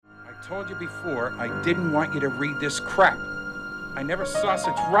Told you before, I didn't want you to read this crap. I never saw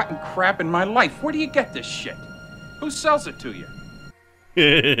such rotten crap in my life. Where do you get this shit? Who sells it to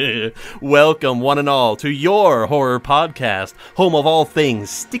you? Welcome, one and all, to your horror podcast, home of all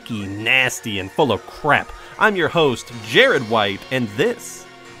things sticky, nasty, and full of crap. I'm your host, Jared White, and this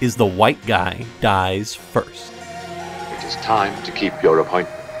is The White Guy Dies First. It is time to keep your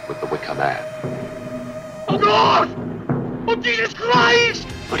appointment with the Wicker Man. Oh, God! Oh, Jesus Christ!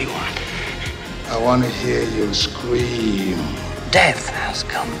 What do you want? I want to hear you scream. Death has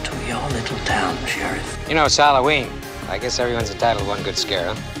come to your little town, Sheriff. You know, it's Halloween. I guess everyone's entitled to one good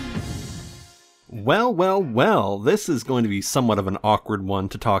scare, huh? Well, this is going to be somewhat of an awkward one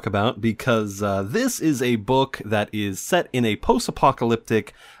to talk about because this is a book that is set in a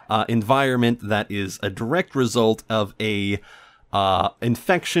post-apocalyptic environment that is a direct result of a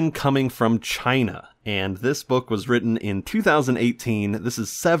infection coming from China. And this book was written in 2018. This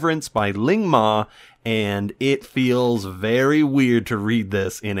is Severance by Ling Ma, and it feels very weird to read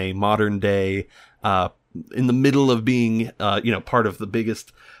this in a modern day, in the middle of being, part of the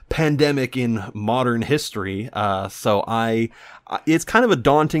biggest pandemic in modern history. So it's kind of a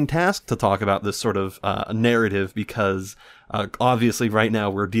daunting task to talk about this sort of narrative because obviously right now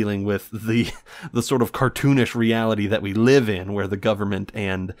we're dealing with the sort of cartoonish reality that we live in, where the government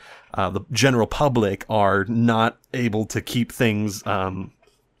and the general public are not able to keep things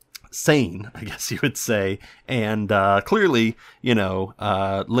sane, I guess you would say. And clearly,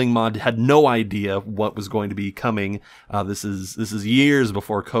 Ling Ma had no idea what was going to be coming. This is years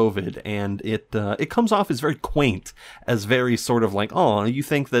before COVID, and it comes off as very quaint, as very sort of like, oh, you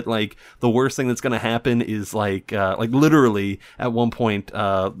think that like the worst thing that's going to happen is like literally at one point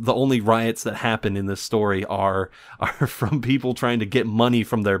the only riots that happen in this story are from people trying to get money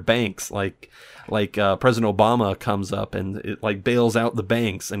from their banks, like President Obama comes up and it like bails out the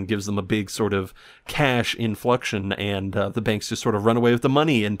banks and gives them a big sort of cash inflection, and the banks just sort of run away with the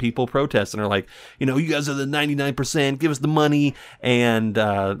money, and people protest and are like, you guys are the 99%, give us the money. And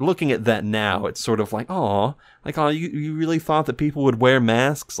looking at that now, it's sort of like, you really thought that people would wear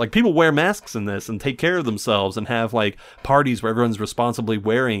masks? Like, people wear masks in this and take care of themselves and have like parties where everyone's responsibly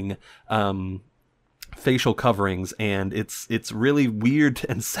wearing facial coverings, and it's really weird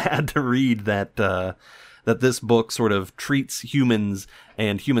and sad to read that this book sort of treats humans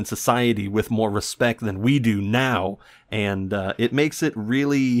and human society with more respect than we do now, and it makes it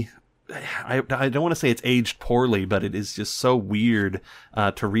really, I don't want to say it's aged poorly, but it is just so weird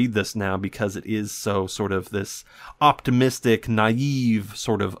to read this now because it is so sort of this optimistic, naive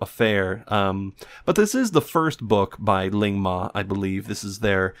sort of affair. But this is the first book by Ling Ma, I believe. This is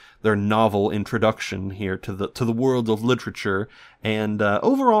their novel introduction here to the world of literature. And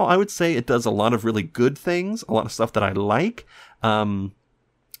overall, I would say it does a lot of really good things, a lot of stuff that I like.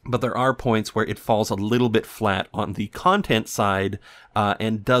 But there are points where it falls a little bit flat on the content side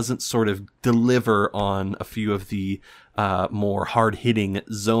and doesn't sort of deliver on a few of the more hard-hitting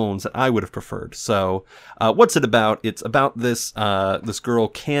zones that I would have preferred. So what's it about? It's about this girl,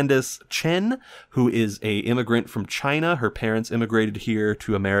 Candace Chen, who is a immigrant from China. Her parents immigrated here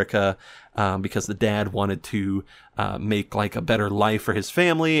to America because the dad wanted to make like a better life for his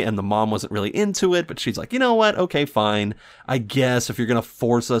family, and the mom wasn't really into it, but she's like, you know what? Okay, fine. I guess if you're going to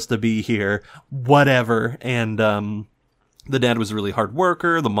force us to be here, whatever. And the dad was a really hard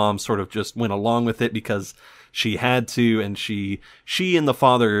worker. The mom sort of just went along with it because she had to, and she and the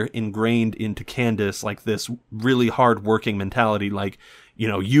father ingrained into Candace like this really hard working mentality, like,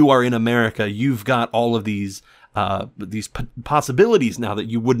 you are in America, you've got all of these possibilities now that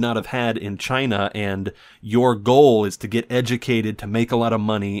you would not have had in China, and your goal is to get educated, to make a lot of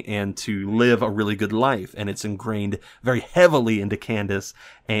money, and to live a really good life. And it's ingrained very heavily into Candace.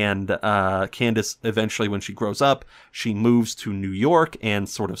 And Candace, eventually, when she grows up, she moves to New York and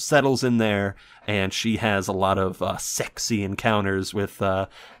sort of settles in there, and she has a lot of sexy encounters with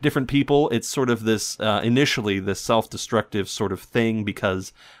different people. It's sort of this, initially, this self-destructive sort of thing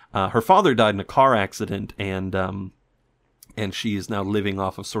because her father died in a car accident, and she is now living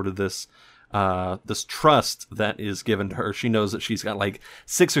off of sort of this trust that is given to her. She knows that she's got like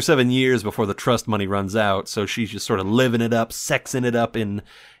 6 or 7 years before the trust money runs out, so she's just sort of living it up, sexing it up in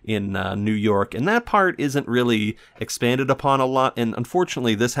New York, and that part isn't really expanded upon a lot. And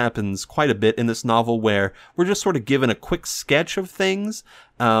unfortunately, this happens quite a bit in this novel, where we're just sort of given a quick sketch of things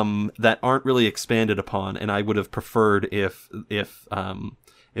that aren't really expanded upon. And I would have preferred if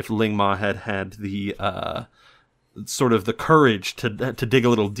Ling Ma had the sort of the courage to dig a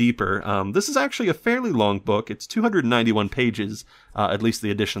little deeper. This is actually a fairly long book. It's 291 pages, at least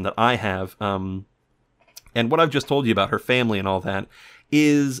the edition that I have. And what I've just told you about her family and all that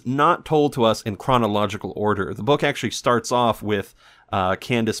is not told to us in chronological order. The book actually starts off with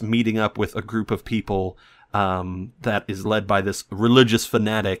Candace meeting up with a group of people that is led by this religious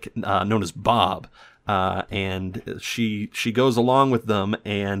fanatic known as Bob. And she goes along with them,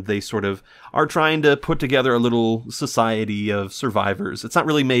 and they sort of are trying to put together a little society of survivors. It's not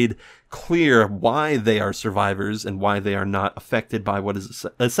really made clear why they are survivors and why they are not affected by what is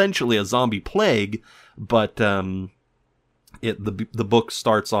essentially a zombie plague, but the book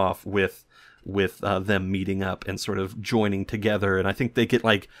starts off with them meeting up and sort of joining together, and I think they get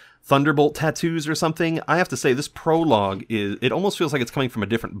like Thunderbolt tattoos or something. I have to say, this prologue it almost feels like it's coming from a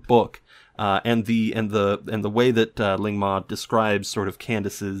different book, and the way that Ling Ma describes sort of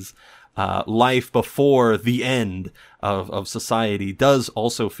Candace's life before the end of society does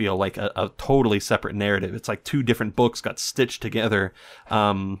also feel like a totally separate narrative. It's like two different books got stitched together.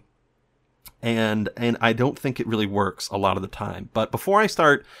 And I don't think it really works a lot of the time. But before I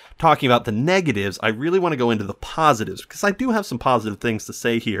start talking about the negatives, I really want to go into the positives, because I do have some positive things to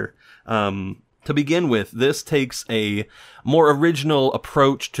say here. To begin with, this takes a more original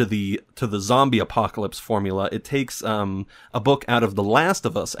approach to the zombie apocalypse formula. It takes a book out of The Last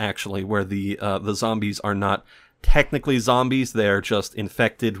of Us, actually, where the zombies are not technically zombies. They're just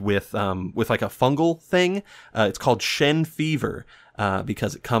infected with like a fungal thing. It's called Shen fever.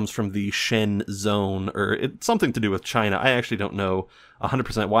 Because it comes from the Shen zone, or it's something to do with China. I actually don't know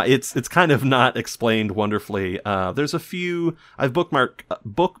 100% why. It's kind of not explained wonderfully. There's a few, I've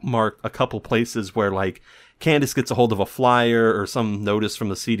bookmarked a couple places where like Candace gets a hold of a flyer or some notice from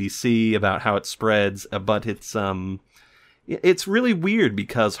the CDC about how it spreads, but it's really weird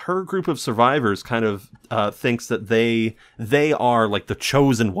because her group of survivors kind of thinks that they are like the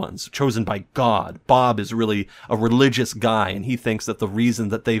chosen ones, chosen by God. Bob is really a religious guy, and he thinks that the reason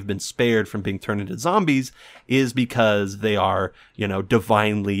that they've been spared from being turned into zombies is because they are,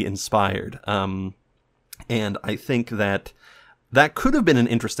 divinely inspired. And I think that could have been an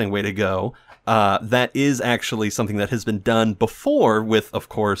interesting way to go. That is actually something that has been done before with, of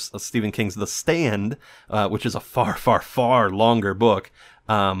course, Stephen King's The Stand, which is a far, far, far longer book.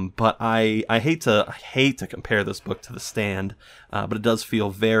 But I hate to compare this book to The Stand, but it does feel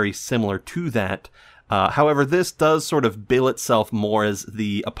very similar to that. However, this does sort of bill itself more as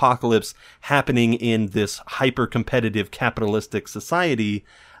the apocalypse happening in this hyper-competitive capitalistic society.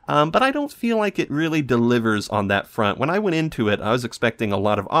 But I don't feel like it really delivers on that front. When I went into it, I was expecting a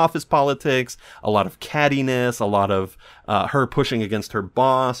lot of office politics, a lot of cattiness, a lot of her pushing against her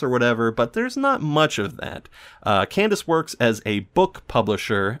boss or whatever, but there's not much of that. Candace works as a book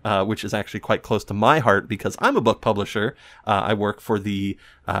publisher, which is actually quite close to my heart because I'm a book publisher. I work for the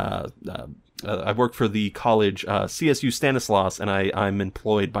college CSU Stanislaus, and I'm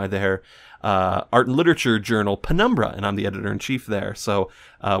employed by their art and literature journal Penumbra, and I'm the editor-in-chief there. So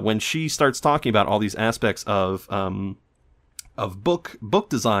when she starts talking about all these aspects of book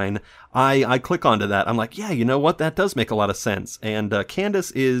design, I click onto that. I'm like, yeah, you know what? That does make a lot of sense. And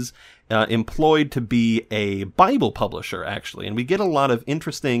Candace is employed to be a Bible publisher, actually, and we get a lot of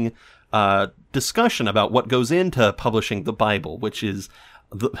interesting discussion about what goes into publishing the Bible, which is,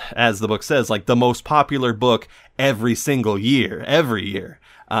 as the book says, like the most popular book every year.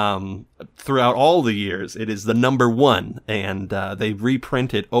 Throughout all the years, it is the number one, and they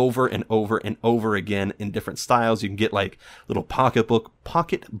reprint it over and over and over again in different styles. You can get like little pocketbook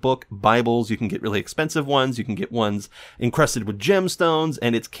Bibles. You can get really expensive ones. You can get ones encrusted with gemstones,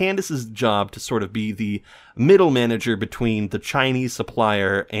 and it's Candace's job to sort of be the middle manager between the Chinese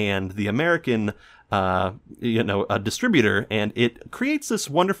supplier and the American a distributor, and it creates this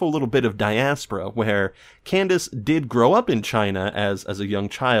wonderful little bit of diaspora where Candace did grow up in China as a young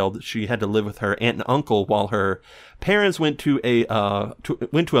child. She had to live with her aunt and uncle while her parents went to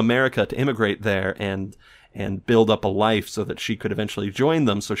America to immigrate there and build up a life so that she could eventually join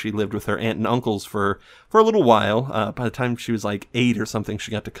them. So she lived with her aunt and uncles for a little while. By the time she was like 8 or something,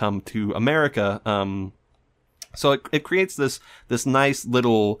 she got to come to America. So it creates this nice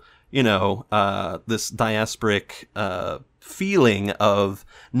little, this diasporic feeling of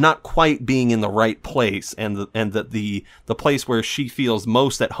not quite being in the right place, and that the place where she feels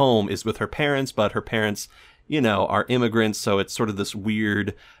most at home is with her parents, but her parents, are immigrants, so it's sort of this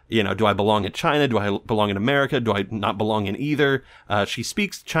weird, do I belong in China? Do I belong in America? Do I not belong in either? She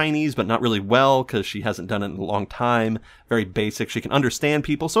speaks Chinese, but not really well, because she hasn't done it in a long time. Very basic. She can understand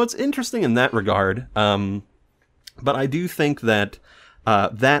people, so it's interesting in that regard. But I do think that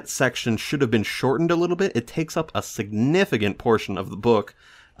that section should have been shortened a little bit. It takes up a significant portion of the book.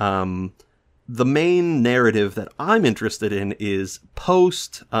 The main narrative that I'm interested in is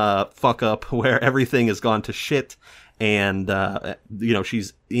post fuck up, where everything has gone to shit and,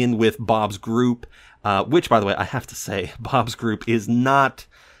 she's in with Bob's group, which, by the way, I have to say, Bob's group is not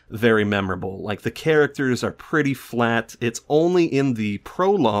very memorable. Like, the characters are pretty flat. It's only in the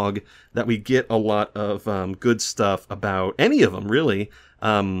prologue that we get a lot of good stuff about any of them, really.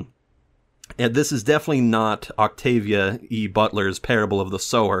 And this is definitely not Octavia E. Butler's Parable of the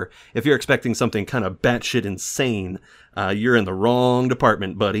Sower. If you're expecting something kind of batshit insane, you're in the wrong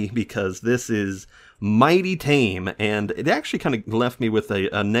department, buddy, because this is mighty tame, and it actually kind of left me with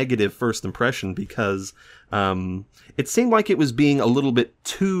a negative first impression because it seemed like it was being a little bit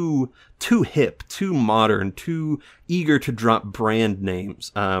too hip, too modern, too eager to drop brand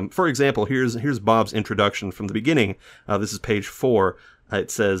names. For example, here's Bob's introduction from the beginning. This is page 4. It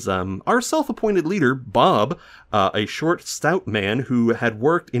says, our self-appointed leader, Bob, a short, stout man who had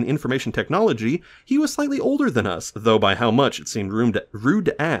worked in information technology, he was slightly older than us, though by how much it seemed rude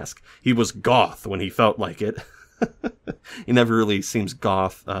to ask. He was goth when he felt like it. He never really seems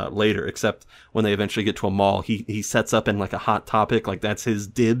goth later, except when they eventually get to a mall. He sets up in like a Hot Topic, like that's his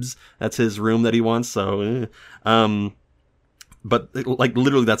dibs, that's his room that he wants, so... But, like,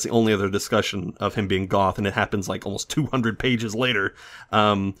 literally that's the only other discussion of him being goth, and it happens, like, almost 200 pages later.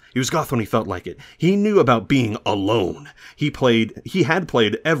 He was goth when he felt like it. He knew about being alone. He had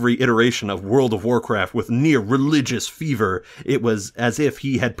played every iteration of World of Warcraft with near religious fever. It was as if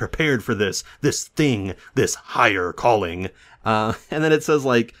he had prepared for this thing, this higher calling. And then it says,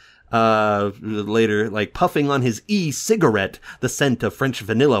 like, later, like, puffing on his e-cigarette, the scent of French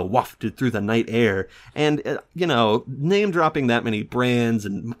vanilla wafted through the night air. And, name-dropping that many brands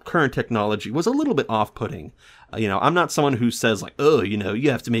and current technology was a little bit off-putting. I'm not someone who says, like, oh,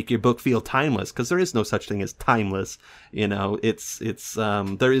 you have to make your book feel timeless, because there is no such thing as timeless. There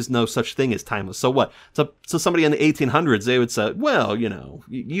is no such thing as timeless. So what? So somebody in the 1800s, they would say, well,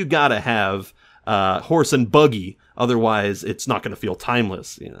 you gotta have horse and buggy, otherwise it's not going to feel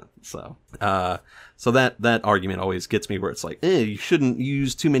timeless, so that argument always gets me, where it's like, you shouldn't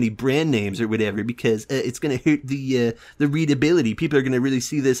use too many brand names or whatever, because it's going to hurt the readability. People are going to really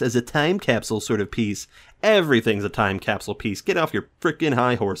see this as a time capsule sort of piece. Everything's a time capsule piece. Get off your frickin'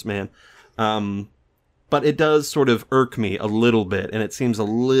 high horse, man. But it does sort of irk me a little bit, and it seems a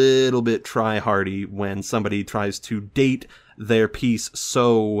little bit try-hardy when somebody tries to date their piece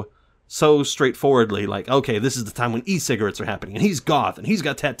so straightforwardly, like, okay, this is the time when e-cigarettes are happening, and he's goth, and he's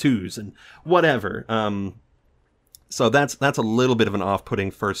got tattoos, and whatever. So that's a little bit of an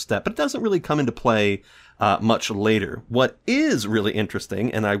off-putting first step, but it doesn't really come into play much later. What is really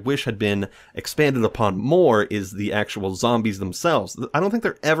interesting, and I wish had been expanded upon more, is the actual zombies themselves. I don't think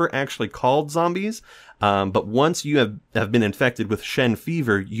they're ever actually called zombies, but once you have been infected with Shen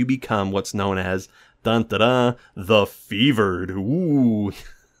fever, you become what's known as, dun-da-da, the fevered. Ooh.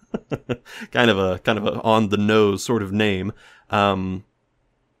 kind of a on the nose sort of name.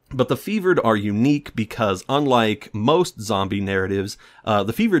 But the fevered are unique because, unlike most zombie narratives,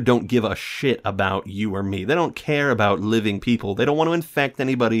 the fevered don't give a shit about you or me. They don't care about living people. They don't want to infect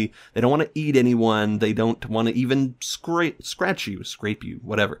anybody. They don't want to eat anyone. They don't want to even scrape you,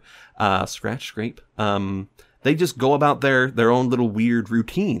 whatever. Scrape. They just go about their own little weird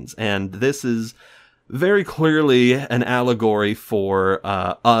routines, and this is very clearly an allegory for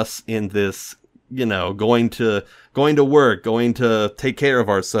us in this, going to work, going to take care of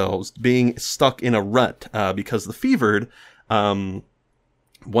ourselves, being stuck in a rut, because the fevered,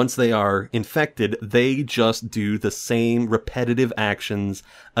 once they are infected, they just do the same repetitive actions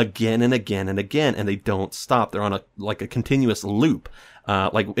again and again and again, and they don't stop. They're on a continuous loop.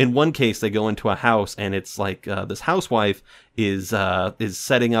 Like in one case, they go into a house, and it's like this housewife is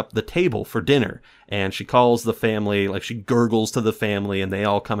setting up the table for dinner, and she calls the family, like she gurgles to the family, and they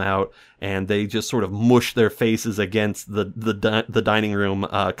all come out, and they just sort of mush their faces against the dining room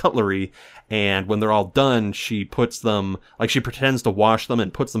cutlery. And when they're all done, she puts them, like she pretends to wash them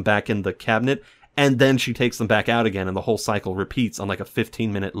and puts them back in the cabinet, and then she takes them back out again, and the whole cycle repeats on like a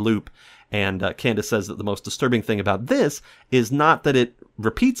 15-minute loop. And Candace says that the most disturbing thing about this is not that it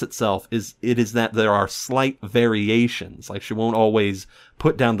repeats itself, it is that there are slight variations. Like she won't always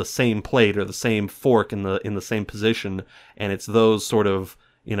put down the same plate or the same fork in the same position, and it's those sort of,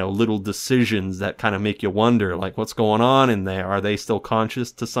 little decisions that kind of make you wonder, like, what's going on in there? Are they still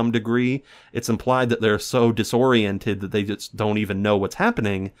conscious to some degree? It's implied that they're so disoriented that they just don't even know what's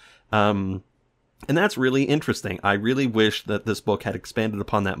happening. And that's really interesting. I really wish that this book had expanded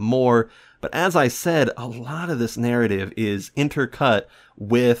upon that more. But as I said, a lot of this narrative is intercut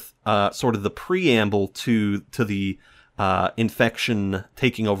with sort of the preamble to the infection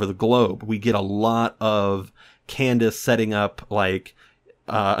taking over the globe. We get a lot of Candace setting up, like,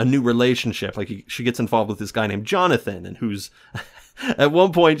 a new relationship. Like she gets involved with this guy named Jonathan, and who's at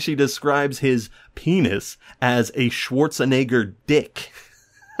one point she describes his penis as a Schwarzenegger dick.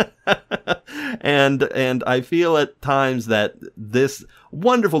 and I feel at times that this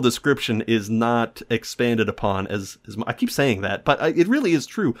wonderful description is not expanded upon as I keep saying that, but it really is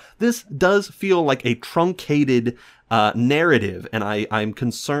true. This does feel like a truncated narrative, and I'm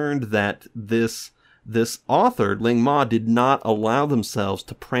concerned that this author, Ling Ma, did not allow themselves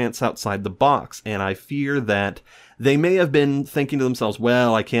to prance outside the box, and I fear that they may have been thinking to themselves,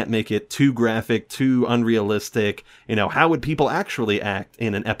 well, I can't make it too graphic, too unrealistic. How would people actually act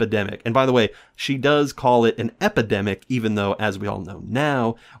in an epidemic? And by the way, she does call it an epidemic, even though, as we all know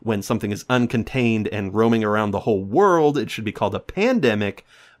now, when something is uncontained and roaming around the whole world, it should be called a pandemic,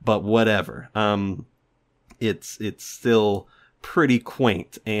 but whatever. It's still pretty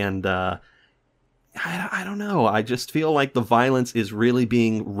quaint, and I don't know. I just feel like the violence is really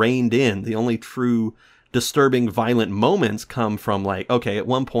being reined in. The only true disturbing violent moments come from, like, okay, at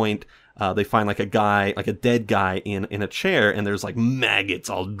one point they find like a dead guy in a chair, and there's like maggots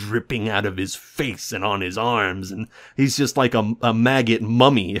all dripping out of his face and on his arms, and he's just like a maggot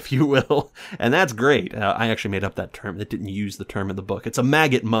mummy, if you will. And that's great. I actually made up that term. It didn't use the term in the book. It's a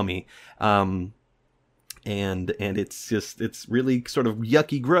maggot mummy. And it's really sort of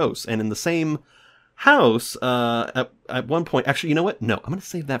yucky gross. And in the same house, at one point, actually, you know what? No, I'm going to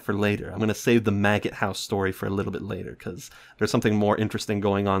save that for later. I'm going to save the maggot house story for a little bit later, because there's something more interesting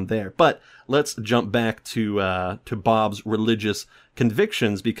going on there. But let's jump back to Bob's religious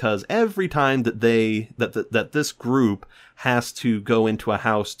convictions, because every time that that this group has to go into a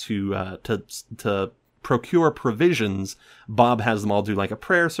house to procure provisions, Bob has them all do like a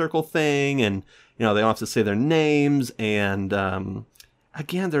prayer circle thing, and they all have to say their names, and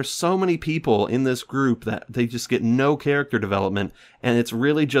again, there's so many people in this group that they just get no character development, and it's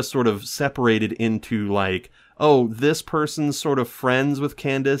really just sort of separated into like, oh, this person's sort of friends with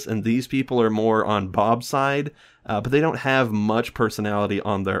Candace, and these people are more on Bob's side, but they don't have much personality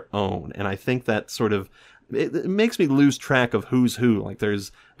on their own. And I think that sort of, it makes me lose track of who's who. Like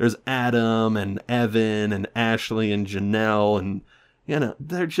there's Adam and Evan and Ashley and Janelle, and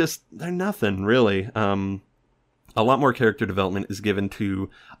they're nothing really. A lot more character development is given to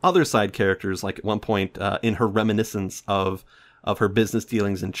other side characters. Like at one point, in her reminiscence of her business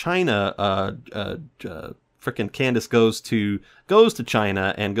dealings in China, frickin' Candace goes to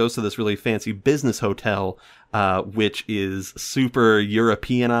China and goes to this really fancy business hotel, which is super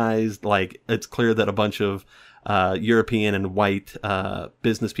Europeanized. Like it's clear that a bunch of European and white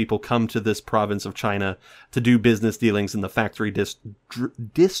business people come to this province of China to do business dealings in the factory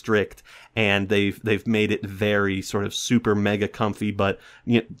district, and they've made it very sort of super mega comfy, but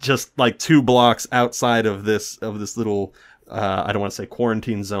just like 2 blocks outside of this little I don't want to say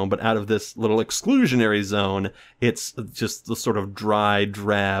quarantine zone, but out of this little exclusionary zone, it's just the sort of dry,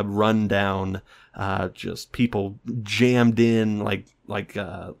 drab, rundown, just people jammed in like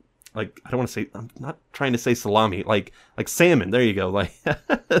I don't want to say, I'm not trying to say salami, like salmon. There you go. Like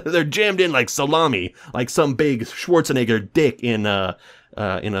they're jammed in like salami, like some big Schwarzenegger dick in a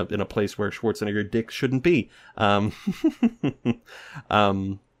place where Schwarzenegger dick shouldn't be.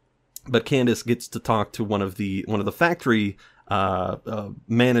 But Candace gets to talk to one of the factory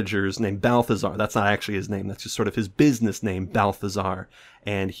managers named Balthazar. That's not actually his name. That's just sort of his business name, Balthazar.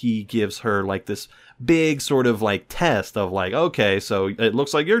 And he gives her like this big sort of like test of like, okay, so it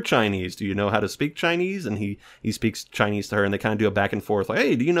looks like you're Chinese. Do you know how to speak Chinese? And he speaks Chinese to her, and they kind of do a back and forth like,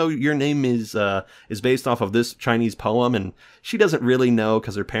 hey, do you know your name is based off of this Chinese poem? And she doesn't really know,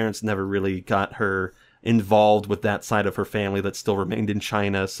 because her parents never really got her involved with that side of her family that still remained in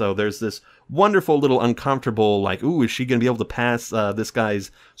China. So there's this wonderful little uncomfortable, like, ooh, is she going to be able to pass this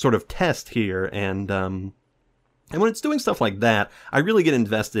guy's sort of test here? And when it's doing stuff like that, I really get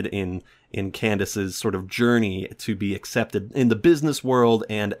invested in Candace's sort of journey to be accepted in the business world,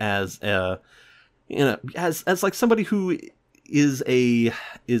 and as like somebody who is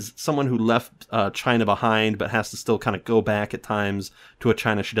someone who left China behind, but has to still kind of go back at times to a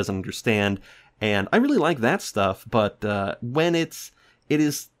China she doesn't understand. And I really like that stuff, but when it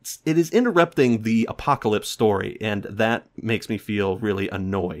is interrupting the apocalypse story, and that makes me feel really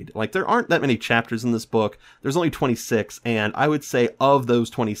annoyed. Like, there aren't that many chapters in this book. There's only 26, and I would say of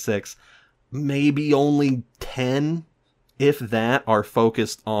those 26, maybe only 10, if that, are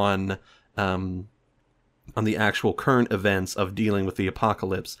focused on actual current events of dealing with the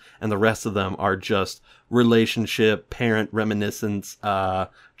apocalypse, and the rest of them are just relationship, parent reminiscence,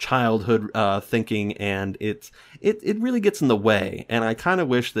 childhood thinking, and it really gets in the way. And I kind of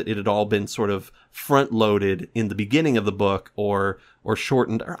wish that it had all been sort of front loaded in the beginning of the book, or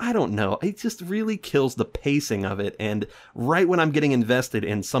shortened, or I don't know. It just really kills the pacing of it. And right when I'm getting invested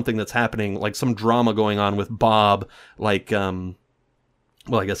in something that's happening, like some drama going on with Bob, like well,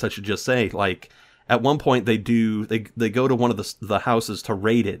 I guess I should just say, like, at one point they go to one of the houses to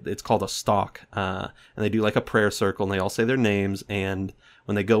raid it. It's called a stalk, and they do like a prayer circle, and they all say their names. And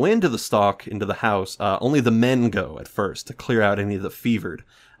when they go into the stalk, into the house, only the men go at first to clear out any of the fevered.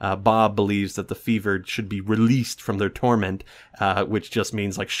 Bob believes that the fevered should be released from their torment, which just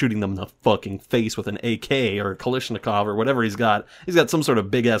means like shooting them in the fucking face with an AK or a Kalashnikov or whatever he's got. He's got some sort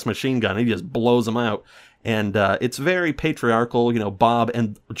of big ass machine gun. He just blows them out. And it's very patriarchal, you know. Bob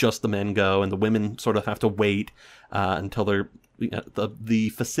and just the men go, and the women sort of have to wait until the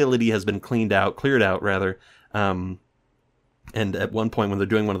facility has been cleared out rather. And at one point when they're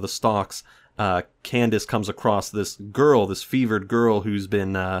doing one of the stalks, Candace comes across this fevered girl who's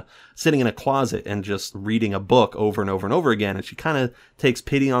been sitting in a closet and just reading a book over and over and over again, and she kind of takes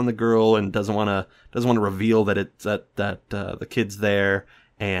pity on the girl and doesn't want to reveal that the kid's there.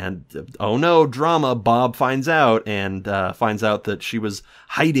 And, oh no, drama, Bob finds out, and finds out that she was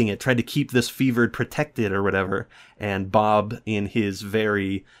hiding it, tried to keep this fevered protected or whatever. And Bob, in his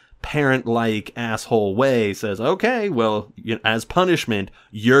very parent-like asshole way, says, okay, well, as punishment,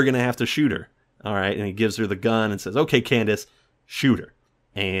 you're going to have to shoot her. All right, and he gives her the gun and says, okay, Candace, shoot her.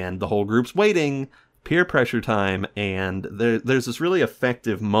 And the whole group's waiting, peer pressure time, and there's this really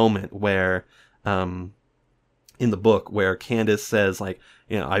effective moment where, in the book, where Candace says, like,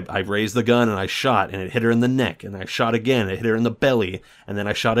 you know, I raised the gun and I shot, and it hit her in the neck, and I shot again, it hit her in the belly, and then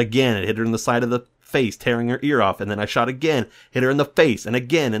I shot again, it hit her in the side of the face, tearing her ear off, and then I shot again, hit her in the face, and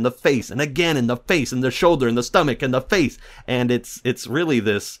again in the face, and again in the face, and the shoulder, and the stomach, and the face. And it's really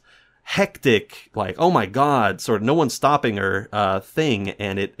this hectic, like, oh my god, sort of no one's stopping her thing,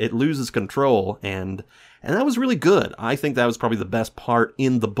 and it loses control, and that was really good. I think that was probably the best part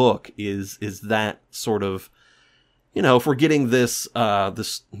in the book, is that sort of, you know, if we're getting this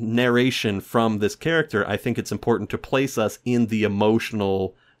this narration from this character, I think it's important to place us in the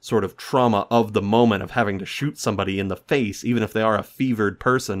emotional sort of trauma of the moment of having to shoot somebody in the face, even if they are a fevered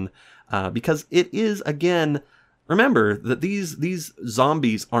person, because it is, again, remember that these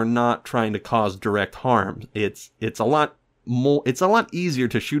zombies are not trying to cause direct harm. It's a lot easier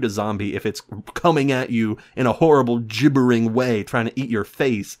to shoot a zombie if it's coming at you in a horrible gibbering way, trying to eat your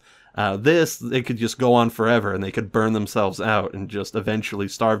face. They could just go on forever, and they could burn themselves out and just eventually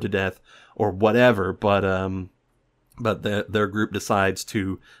starve to death or whatever. But their group decides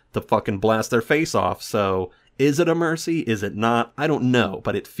to fucking blast their face off. So is it a mercy? Is it not? I don't know,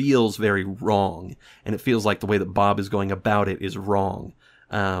 but it feels very wrong, and it feels like the way that Bob is going about it is wrong.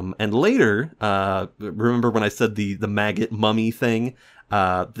 And later, remember when I said the maggot mummy thing?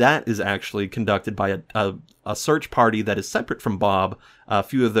 That is actually conducted by a search party that is separate from Bob. A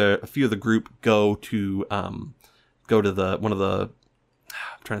few of the group go to I'm trying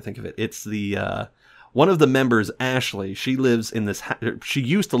to think of it. It's the one of the members, Ashley. She lives in this. She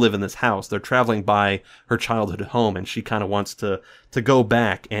used to live in this house. They're traveling by her childhood home, and she kind of wants to go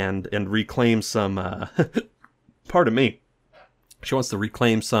back and reclaim some. Pardon me. She wants to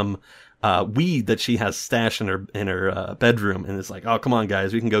reclaim some weed that she has stashed in her bedroom, and it's like, oh, come on,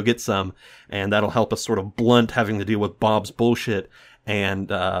 guys, we can go get some, and that'll help us sort of blunt having to deal with Bob's bullshit. And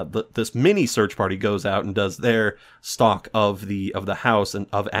this mini search party goes out and does their stalk of the house and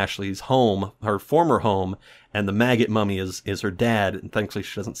of Ashley's home, her former home, and the maggot mummy is her dad, and thankfully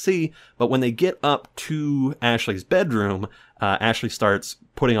she doesn't see. But when they get up to Ashley's bedroom, Ashley starts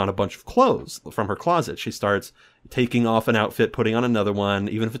putting on a bunch of clothes from her closet. She starts taking off an outfit, putting on another one.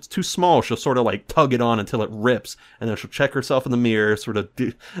 Even if it's too small, she'll sort of like tug it on until it rips, and then she'll check herself in the mirror, sort of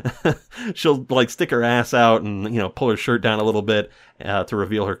she'll like stick her ass out and, you know, pull her shirt down a little bit to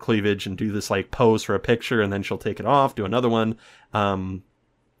reveal her cleavage, and do this like pose for a picture, and then she'll take it off, do another one.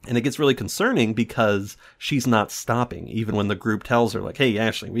 And it gets really concerning because she's not stopping, even when the group tells her, like, hey,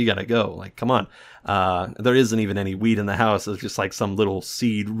 Ashley, we gotta go. Like, come on. There isn't even any weed in the house. It's just like some little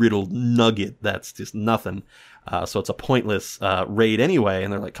seed-riddled nugget that's just nothing. So it's a pointless raid anyway.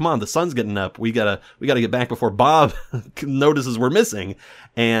 And they're like, come on, the sun's getting up. We gotta get back before Bob notices we're missing.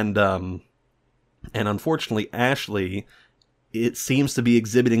 And unfortunately, Ashley, it seems to be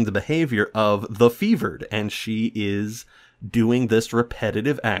exhibiting the behavior of the fevered, and she is doing this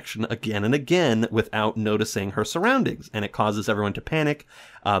repetitive action again and again without noticing her surroundings, and it causes everyone to panic.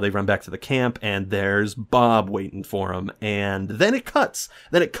 They run back to the camp, and there's Bob waiting for them, and then it cuts.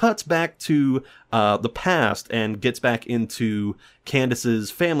 Then it cuts back to the past and gets back into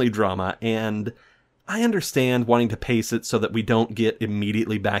Candace's family drama, and I understand wanting to pace it so that we don't get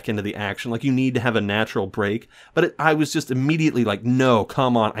immediately back into the action. Like, you need to have a natural break. But I was just immediately like, no,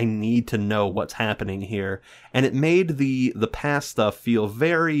 come on, I need to know what's happening here. And it made the past stuff feel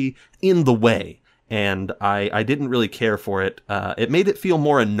very in the way. And I didn't really care for it. It made it feel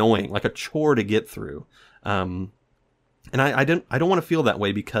more annoying, like a chore to get through. And I don't want to feel that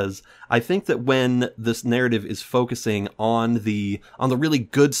way, because I think that when this narrative is focusing on the really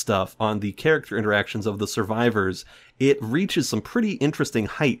good stuff, on the character interactions of the survivors, it reaches some pretty interesting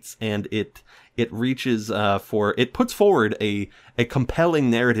heights, and it puts forward a compelling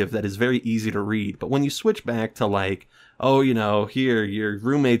narrative that is very easy to read. But when you switch back to like, oh, you know, here, your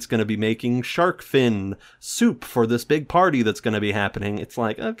roommate's going to be making shark fin soup for this big party that's going to be happening, it's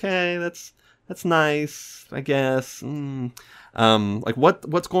like, okay, that's nice, I guess. Like,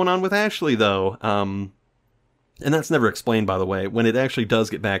 what's going on with Ashley, though? And that's never explained, by the way. When it actually does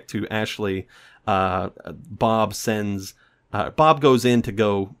get back to Ashley, Bob goes in to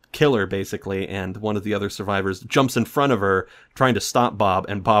go kill her, basically, and one of the other survivors jumps in front of her, trying to stop Bob,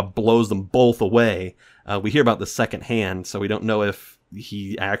 and Bob blows them both away. We hear about the second hand, so we don't know if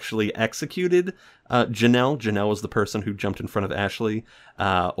he actually executed Janelle. Janelle was the person who jumped in front of Ashley,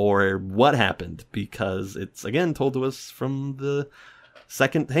 or what happened, because it's, again, told to us from the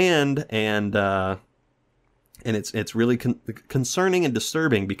second hand, and it's really concerning and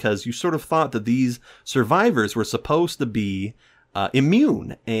disturbing, because you sort of thought that these survivors were supposed to be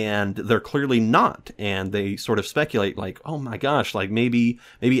immune, and they're clearly not, and they sort of speculate like, oh my gosh, like maybe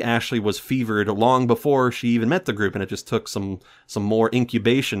Ashley was fevered long before she even met the group, and it just took some more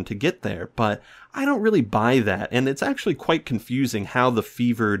incubation to get there. But I don't really buy that, and it's actually quite confusing how the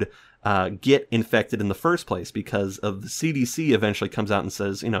fevered get infected in the first place, because of the CDC eventually comes out and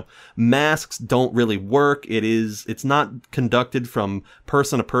says, you know, masks don't really work. It's not conducted from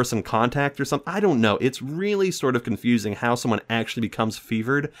person to person contact or something. I don't know. It's really sort of confusing how someone actually becomes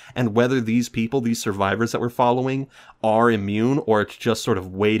fevered, and whether these survivors that we're following are immune, or it's just sort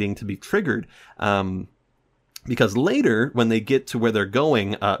of waiting to be triggered. Because later, when they get to where they're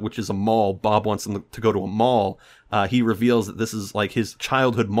going, which is a mall, Bob wants them to go to a mall. He reveals that this is like his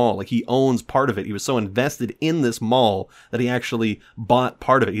childhood mall. Like, he owns part of it. He was so invested in this mall that he actually bought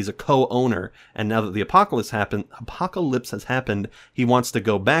part of it. He's a co-owner. And now that the apocalypse has happened, he wants to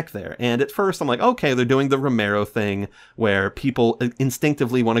go back there. And at first, I'm like, okay, they're doing the Romero thing, where people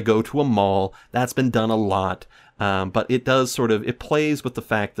instinctively want to go to a mall. That's been done a lot. But it does it plays with the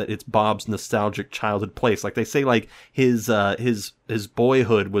fact that it's Bob's nostalgic childhood place. Like, they say, like, his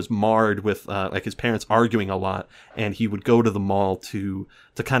boyhood was marred with, like, his parents arguing a lot, and he would go to the mall to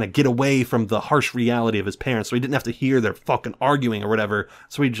kind of get away from the harsh reality of his parents, so he didn't have to hear their fucking arguing or whatever,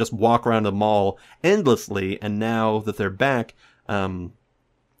 so he'd just walk around the mall endlessly. And now that they're back,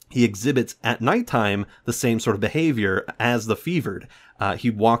 he exhibits at nighttime the same sort of behavior as the fevered.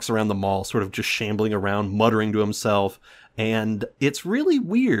 He walks around the mall sort of just shambling around, muttering to himself. And it's really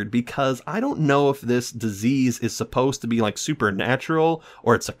weird, because I don't know if this disease is supposed to be like supernatural,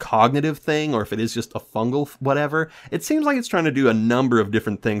 or it's a cognitive thing, or if it is just a fungal whatever. It seems like it's trying to do a number of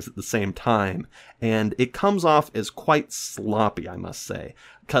different things at the same time. And it comes off as quite sloppy, I must say,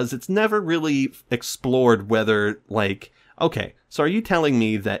 because it's never really explored whether, like, okay, so are you telling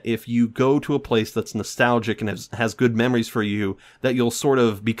me that if you go to a place that's nostalgic and has good memories for you, that you'll sort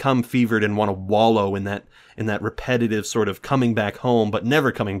of become fevered and want to wallow in that repetitive sort of coming back home but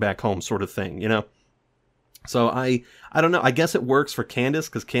never coming back home sort of thing, you know? So I don't know. I guess it works for Candace,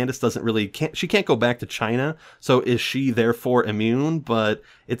 because Candace she can't go back to China, so is she therefore immune? But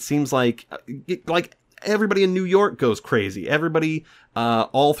it seems like everybody in New York goes crazy. Everybody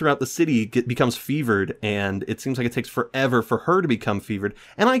all throughout the city becomes fevered, and it seems like it takes forever for her to become fevered.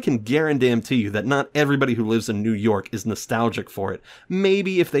 And I can guarantee you that not everybody who lives in New York is nostalgic for it.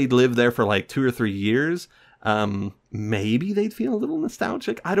 Maybe if they live there for like 2 or 3 years, maybe they'd feel a little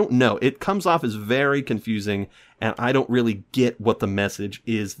nostalgic. I don't know. It comes off as very confusing, and I don't really get what the message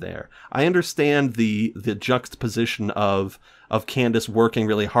is there. I understand the juxtaposition of Candace working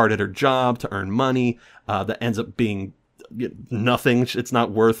really hard at her job to earn money, that ends up being nothing. It's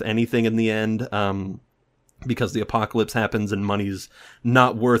not worth anything in the end, because the apocalypse happens and money's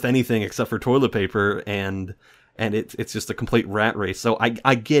not worth anything except for toilet paper, and it's just a complete rat race. So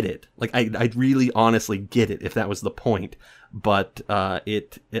I get it. Like, I really honestly get it if that was the point. But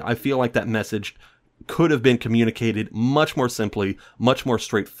I feel like that message could have been communicated much more simply, much more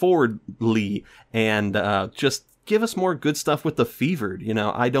straightforwardly, and just give us more good stuff with the fevered. You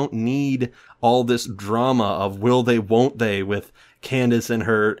know, I don't need all this drama of will they, won't they with Candace and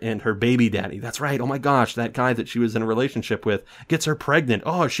her baby daddy. That's right. Oh my gosh, that guy that she was in a relationship with gets her pregnant.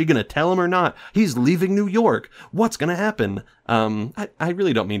 Oh, is she gonna tell him or not? He's leaving New York. What's gonna happen? I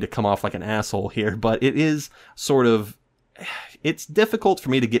really don't mean to come off like an asshole here, but it is sort of, it's difficult for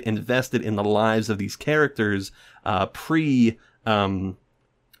me to get invested in the lives of these characters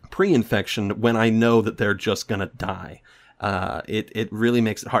pre-infection when I know that they're just gonna die. It really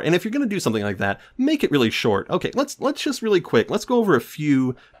makes it hard. And if you're gonna do something like that, make it really short. Okay, let's just really quick. Let's go over a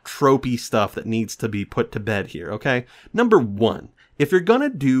few tropey stuff that needs to be put to bed here. Okay, number one, if you're gonna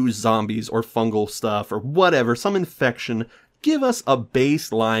do zombies or fungal stuff or whatever, some infection, give us a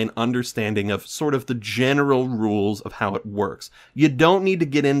baseline understanding of sort of the general rules of how it works. You don't need to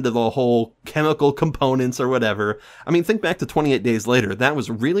get into the whole chemical components or whatever. I mean, think back to 28 Days Later. That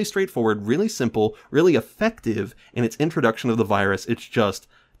was really straightforward, really simple, really effective in its introduction of the virus. It's just,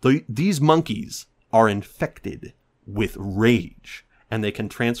 these monkeys are infected with rage, and they can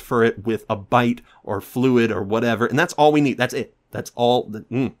transfer it with a bite or fluid or whatever, and that's all we need. That's it. That's all.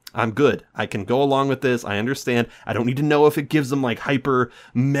 I'm good. I can go along with this. I understand. I don't need to know if it gives them like hyper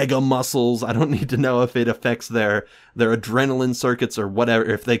mega muscles. I don't need to know if it affects their adrenaline circuits or whatever,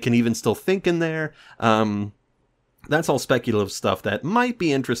 if they can even still think in there. That's all speculative stuff that might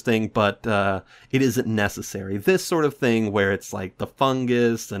be interesting, but it isn't necessary. This sort of thing where it's like the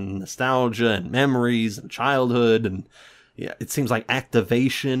fungus and nostalgia and memories and childhood and, yeah, it seems like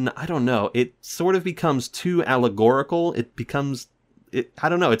activation. I don't know. It sort of becomes too allegorical. I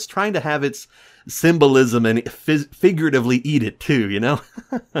don't know. It's trying to have its symbolism and figuratively eat it too, you know?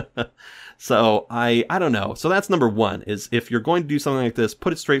 So I don't know. So that's number one, is if you're going to do something like this,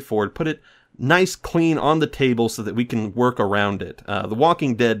 put it straightforward, put it nice, clean on the table so that we can work around it. The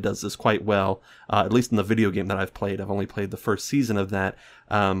Walking Dead does this quite well, at least in the video game that I've played. I've only played the first season of that,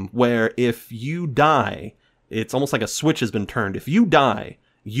 where if you die, it's almost like a switch has been turned. If you die,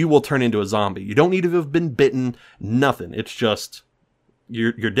 you will turn into a zombie. You don't need to have been bitten, nothing. It's just,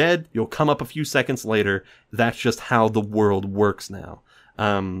 you're dead, you'll come up a few seconds later. That's just how the world works now.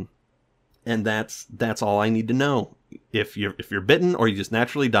 And that's all I need to know. If you're bitten or you just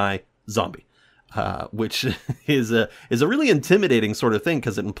naturally die, zombie. Which is a really intimidating sort of thing,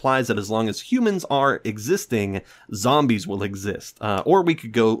 because it implies that as long as humans are existing, zombies will exist. Or we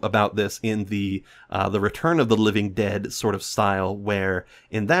could go about this in the Return of the Living Dead sort of style, where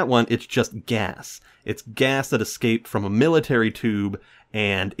in that one it's just gas. It's gas that escaped from a military tube,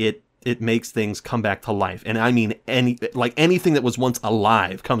 and it makes things come back to life. And I mean anything that was once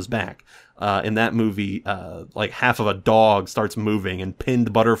alive comes back. In that movie, like half of a dog starts moving, and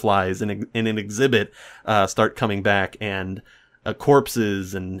pinned butterflies in an exhibit start coming back, and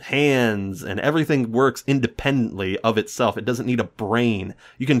corpses and hands and everything works independently of itself. It doesn't need a brain.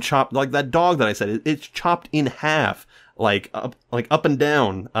 You can chop, like that dog that I said, it's chopped in half, like up and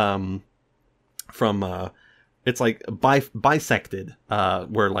down, from it's like bisected,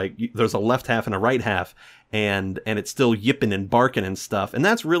 where like there's a left half and a right half, and it's still yipping and barking and stuff, and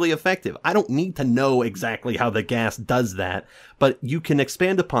that's really effective. I don't need to know exactly how the gas does that, but you can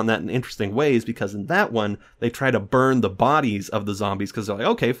expand upon that in interesting ways, because in that one, they try to burn the bodies of the zombies, because they're like,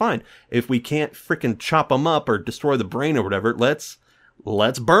 okay, fine, if we can't frickin' chop them up or destroy the brain or whatever, let's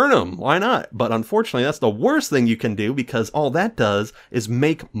burn them. Why not? But unfortunately, that's the worst thing you can do, because all that does is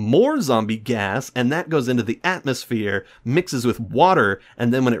make more zombie gas, and that goes into the atmosphere, mixes with water,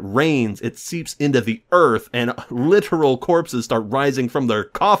 and then when it rains, it seeps into the earth, and literal corpses start rising from their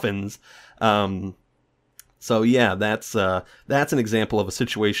coffins. So yeah, that's an example of a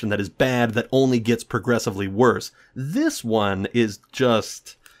situation that is bad that only gets progressively worse. This one is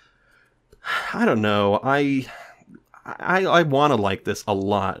just, I don't know, I want to like this a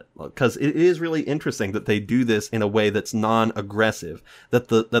lot, because it is really interesting that they do this in a way that's non-aggressive, that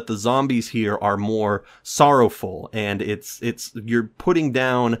the zombies here are more sorrowful, and you're putting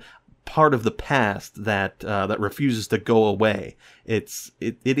down part of the past that refuses to go away. It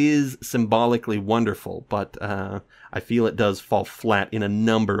is symbolically wonderful, but I feel it does fall flat in a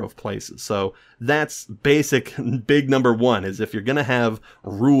number of places. So that's big number one, is if you're gonna have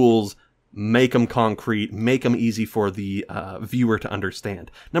rules, make them concrete, make them easy for the viewer to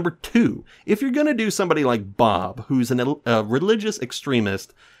understand. Number two, if you're going to do somebody like Bob, who's a religious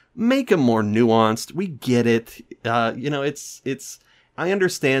extremist, make him more nuanced. We get it. I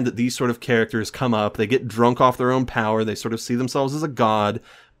understand that these sort of characters come up, they get drunk off their own power, they sort of see themselves as a god,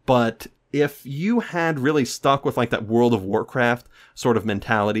 but if you had really stuck with like that World of Warcraft sort of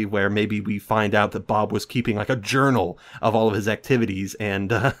mentality where maybe we find out that Bob was keeping like a journal of all of his activities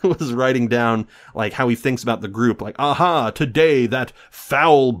and was writing down like how he thinks about the group, like, aha, today that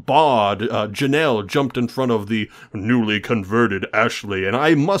foul bod, Janelle, jumped in front of the newly converted Ashley, and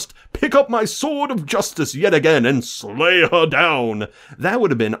I must pick up my sword of justice yet again and slay her down. That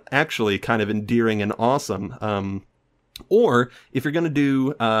would have been actually kind of endearing and awesome. Or if you're going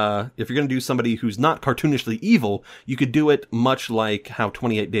to do somebody who's not cartoonishly evil, you could do it much like how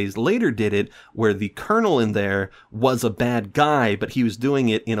 28 Days Later did it, where the Colonel in there was a bad guy, but he was doing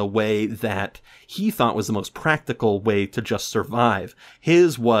it in a way that he thought was the most practical way to just survive.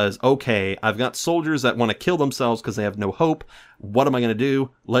 His was, okay, I've got soldiers that want to kill themselves because they have no hope. What am I going to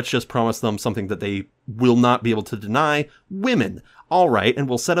do? Let's just promise them something that they will not be able to deny. Women. All right, and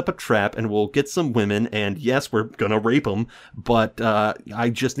we'll set up a trap, and we'll get some women, and yes, we're gonna rape them, but I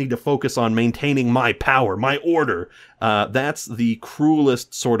just need to focus on maintaining my power, my order. That's the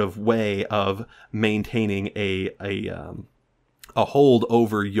cruelest sort of way of maintaining a hold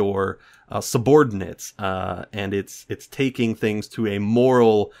over your subordinates, and it's taking things to a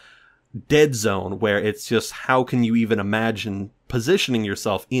moral dead zone where it's just, how can you even imagine positioning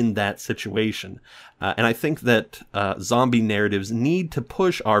yourself in that situation? And I think that zombie narratives need to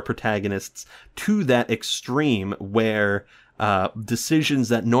push our protagonists to that extreme where decisions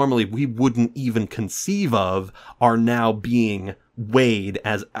that normally we wouldn't even conceive of are now being weighed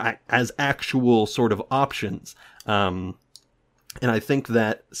as actual sort of options. And I think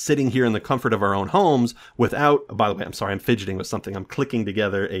that sitting here in the comfort of our own homes without, by the way, I'm sorry, I'm fidgeting with something. I'm clicking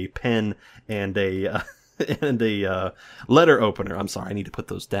together a pen and a letter opener. I'm sorry, I need to put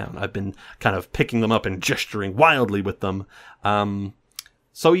those down. I've been kind of picking them up and gesturing wildly with them.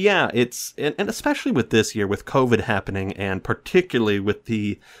 So yeah, and especially with this year, with COVID happening, and particularly with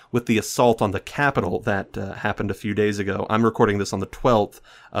the assault on the Capitol that happened a few days ago. I'm recording this on the 12th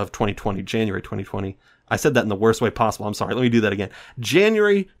of 2020, January 2020. I said that in the worst way possible. I'm sorry. Let me do that again.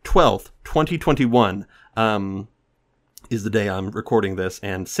 January 12th, 2021 is the day I'm recording this.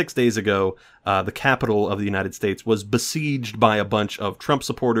 And 6 days ago, the Capitol of the United States was besieged by a bunch of Trump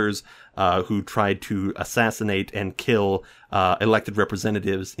supporters who tried to assassinate and kill elected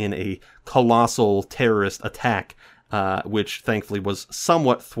representatives in a colossal terrorist attack, which thankfully was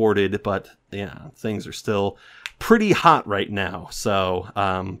somewhat thwarted. But yeah, things are still pretty hot right now. So,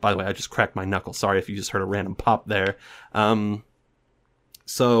 by the way, I just cracked my knuckle. Sorry if you just heard a random pop there.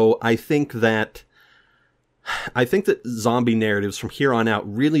 So I think that zombie narratives from here on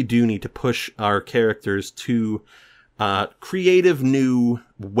out really do need to push our characters to creative new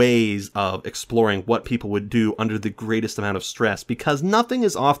ways of exploring what people would do under the greatest amount of stress, because nothing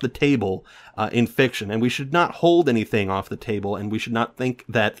is off the table in fiction, and we should not hold anything off the table, and we should not think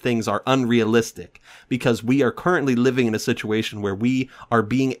that things are unrealistic, because we are currently living in a situation where we are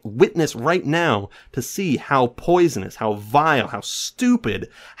being witnessed right now to see how poisonous, how vile, how stupid,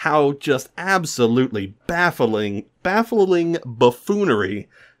 how just absolutely baffling buffoonery.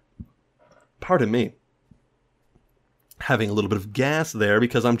 Pardon me. Having a little bit of gas there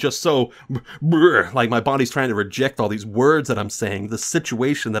because I'm just so like my body's trying to reject all these words that I'm saying, the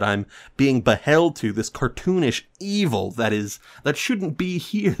situation that I'm being beheld to, this cartoonish evil that shouldn't be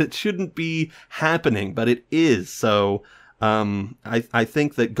here, that shouldn't be happening, but it is. So I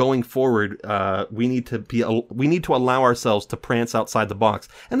think that going forward, we need to allow ourselves to prance outside the box,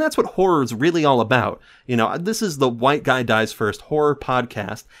 and that's what horror is really all about. You know, this is the White Guy Dies First horror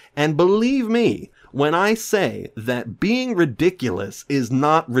podcast, and believe me when I say that being ridiculous is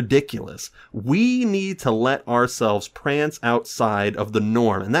not ridiculous. We need to let ourselves prance outside of the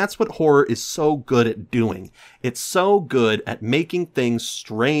norm, and that's what horror is so good at doing. It's so good at making things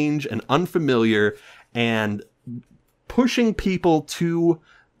strange and unfamiliar and pushing people to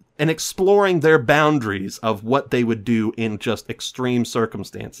and exploring their boundaries of what they would do in just extreme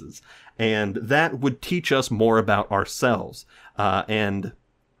circumstances. And that would teach us more about ourselves. And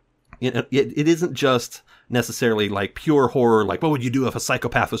it isn't just necessarily like pure horror, like what would you do if a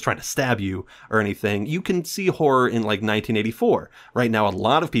psychopath was trying to stab you or anything. You can see horror in like 1984. Right now, a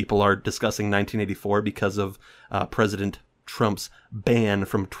lot of people are discussing 1984 because of President Trump's ban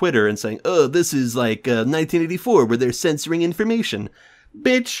from Twitter and saying, oh, this is like 1984 where they're censoring information.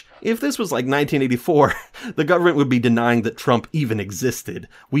 Bitch, if this was like 1984, the government would be denying that Trump even existed.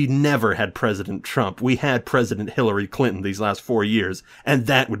 We never had President Trump. We had President Hillary Clinton these last 4 years, and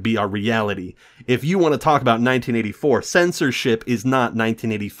that would be our reality. If you want to talk about 1984, censorship is not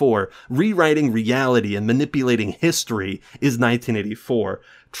 1984. Rewriting reality and manipulating history is 1984.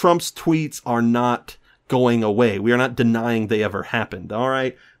 Trump's tweets are not going away. We are not denying they ever happened, all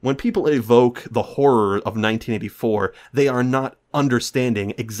right? When people evoke the horror of 1984, they are not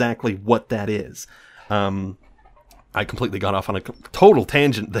understanding exactly what that is. I completely got off on a total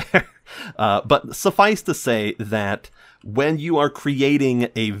tangent there. But suffice to say that when you are creating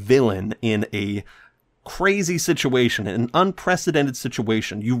a villain in a crazy situation, an unprecedented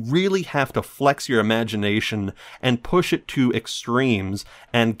situation, you really have to flex your imagination and push it to extremes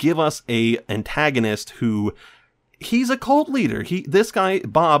and give us a antagonist who, he's a cult leader. This guy,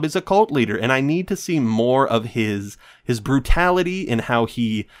 Bob, is a cult leader, and I need to see more of his brutality and how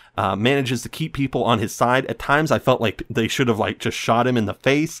he manages to keep people on his side. At times, I felt like they should have just shot him in the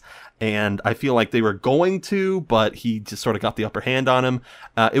face, and I feel like they were going to, but he just sort of got the upper hand on him.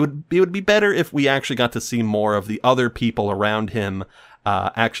 It would be better if we actually got to see more of the other people around him,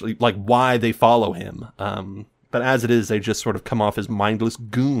 actually, like, why they follow him. But as it is, they just sort of come off as mindless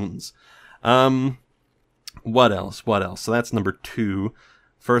goons. What else? So that's number 2.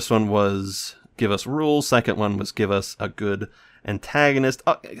 First one was give us rules. Second one was give us a good antagonist.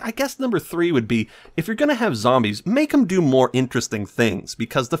 I guess number 3 would be, if you're going to have zombies, make them do more interesting things,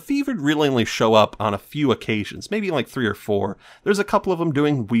 because the fevered really only show up on a few occasions, maybe like 3 or 4. There's a couple of them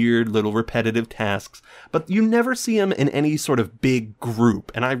doing weird little repetitive tasks, but you never see them in any sort of big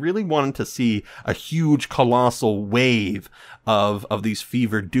group, and I really wanted to see a huge colossal wave of these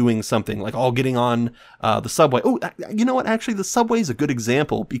fevered doing something, like all getting on the subway. Oh, you know what? Actually, the subway is a good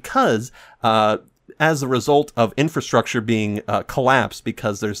example, because as a result of infrastructure being collapsed,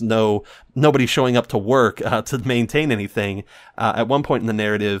 because there's nobody showing up to work to maintain anything, at one point in the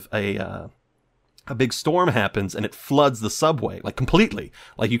narrative, a big storm happens and it floods the subway, like completely.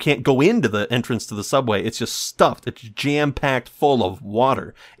 Like you can't go into the entrance to the subway. It's just stuffed. It's jam-packed full of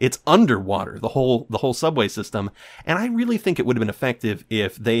water. It's underwater, the whole subway system. And I really think it would have been effective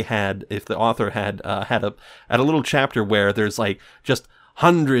if the author had a little chapter where there's like just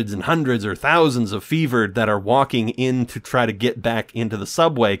hundreds and hundreds or thousands of fevered that are walking in to try to get back into the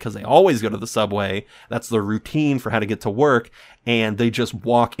subway, because they always go to the subway. That's their routine for how to get to work. And they just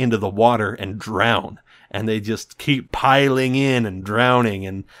walk into the water and drown. And they just keep piling in and drowning.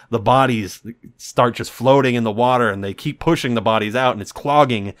 And the bodies start just floating in the water. And they keep pushing the bodies out and it's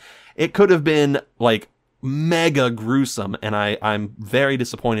clogging. It could have been like mega gruesome. And I'm very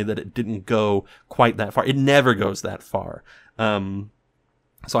disappointed that it didn't go quite that far. It never goes that far.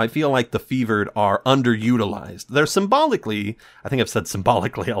 So I feel like the fevered are underutilized. They're symbolically, I think I've said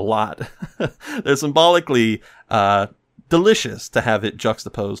symbolically a lot. They're symbolically delicious to have it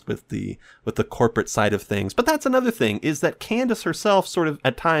juxtaposed with the corporate side of things. But that's another thing, is that Candace herself sort of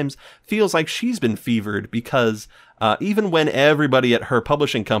at times feels like she's been fevered, because even when everybody at her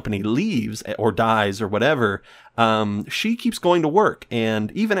publishing company leaves or dies or whatever, she keeps going to work.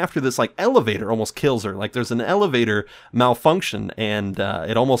 And even after this, like, elevator almost kills her. Like, there's an elevator malfunction and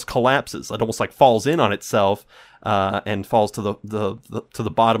it almost collapses. It almost like falls in on itself and falls to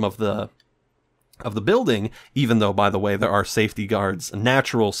the bottom of the building, even though, by the way, there are safety guards,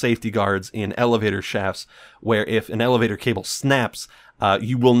 natural safety guards in elevator shafts, where if an elevator cable snaps,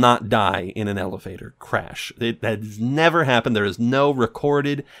 you will not die in an elevator crash. That has never happened. There is no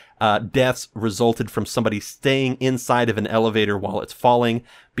recorded deaths resulted from somebody staying inside of an elevator while it's falling.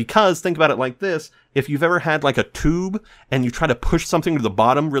 Because, think about it like this, if you've ever had like a tube and you try to push something to the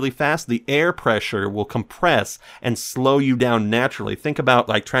bottom really fast, the air pressure will compress and slow you down naturally. Think about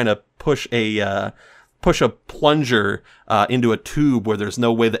like trying to push a plunger into a tube where there's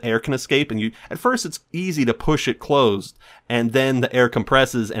no way the air can escape. And at first it's easy to push it closed, and then the air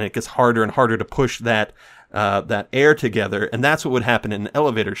compresses and it gets harder and harder to push that air together. And that's what would happen in an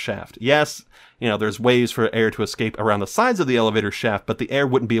elevator shaft. Yes, there's ways for air to escape around the sides of the elevator shaft, but the air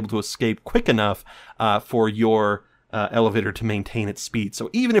wouldn't be able to escape quick enough for your elevator to maintain its speed. So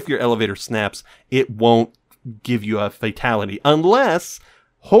even if your elevator snaps, it won't give you a fatality, unless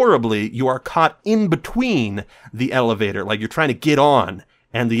horribly you are caught in between the elevator, like you're trying to get on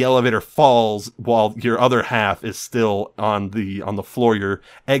and the elevator falls while your other half is still on the floor you're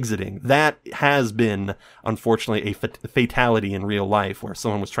exiting. That has been, unfortunately, a fatality in real life, where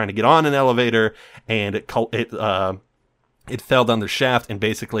someone was trying to get on an elevator and it fell down the shaft, and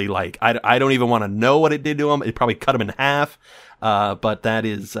basically, like, I don't even want to know what it did to him. It probably cut him in half. But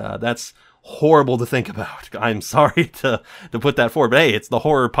that's horrible to think about. I'm sorry to put that forward, but hey, it's the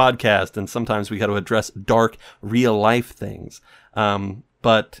horror podcast, and sometimes we got to address dark real life things.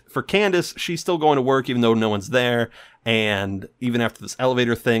 But for Candace, she's still going to work even though no one's there. And even after this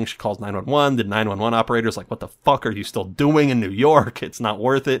elevator thing, she calls 911. The 911 operator's like, what the fuck are you still doing in New York? It's not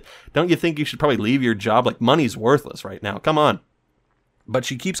worth it. Don't you think you should probably leave your job? Like, money's worthless right now. Come on. But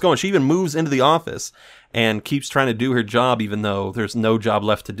she keeps going. She even moves into the office and keeps trying to do her job, even though there's no job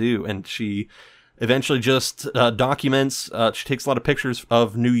left to do. And she eventually just documents. She takes a lot of pictures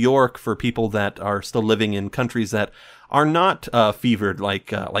of New York for people that are still living in countries that are not fevered,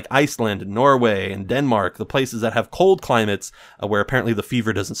 like Iceland and Norway and Denmark, the places that have cold climates where apparently the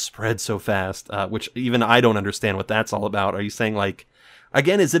fever doesn't spread so fast, which even I don't understand what that's all about. Are you saying, like,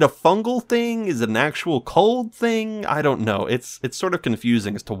 again, is it a fungal thing? Is it an actual cold thing? I don't know. It's sort of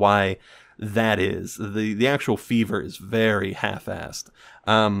confusing as to why that is. The actual fever is very half-assed.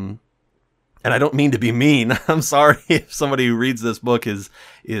 And I don't mean to be mean. I'm sorry if somebody who reads this book is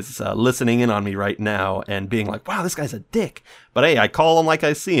listening in on me right now and being like, wow, this guy's a dick. But hey, I call him like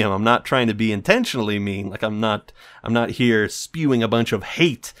I see him. I'm not trying to be intentionally mean. Like, I'm not here spewing a bunch of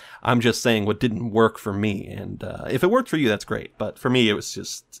hate. I'm just saying what didn't work for me. And if it worked for you, that's great. But for me, it was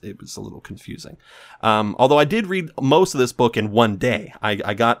a little confusing. Although I did read most of this book in one day.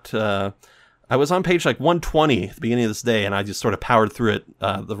 I was on page like 120 at the beginning of this day, and I just sort of powered through it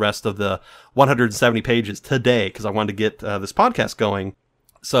the rest of the 170 pages today because I wanted to get this podcast going.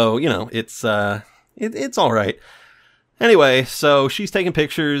 So, you know, it's all right. Anyway, so she's taking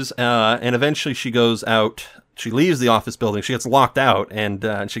pictures, and eventually she goes out. She leaves the office building. She gets locked out,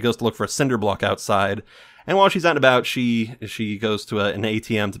 and she goes to look for a cinder block outside. And while she's out and about, she goes to an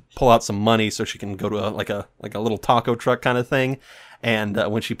ATM to pull out some money so she can go to a little taco truck kind of thing. And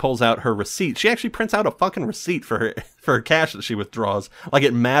when she pulls out her receipt, she actually prints out a fucking receipt for her cash that she withdraws, like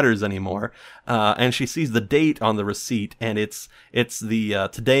it matters anymore. And she sees the date on the receipt, and it's the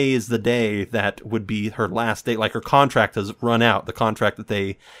today is the day that would be her last day. Like, her contract has run out, the contract that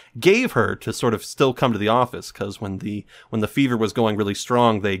they gave her to sort of still come to the office, because when the fever was going really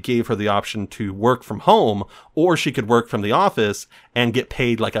strong, they gave her the option to work from home, or she could work from the office and get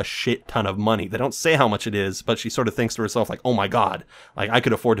paid like a shit ton of money. They don't say how much it is, but she sort of thinks to herself, like, oh my God, like, I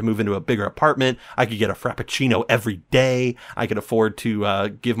could afford to move into a bigger apartment. I could get a Frappuccino every day. I could afford to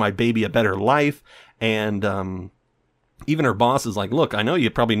give my baby a better life. And even her boss is like, look, I know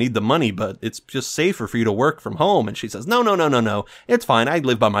you probably need the money, but it's just safer for you to work from home. And she says, no, it's fine. I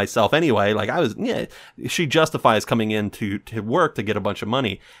live by myself anyway. Like, she justifies coming in to work to get a bunch of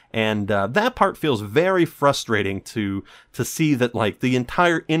money. And that part feels very frustrating to see that, like, the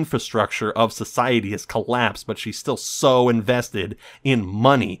entire infrastructure of society has collapsed, but she's still so invested in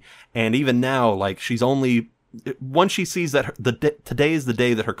money. And even now, like, she's only... once she sees that today is the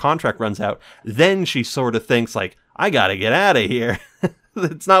day that her contract runs out, then she sort of thinks, like, I gotta get out of here.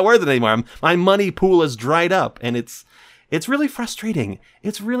 It's not worth it anymore. My money pool is dried up, and it's really frustrating.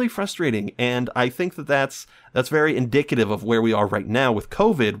 It's really frustrating, and I think that's very indicative of where we are right now with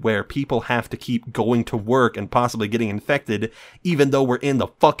COVID, where people have to keep going to work and possibly getting infected, even though we're in the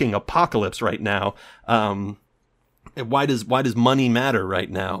fucking apocalypse right now. Why does money matter right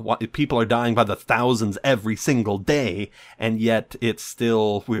now? Why, people are dying by the thousands every single day, and yet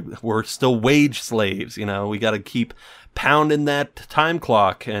we're still wage slaves. You know, we got to keep pounding that time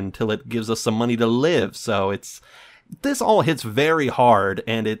clock until it gives us some money to live. So this all hits very hard,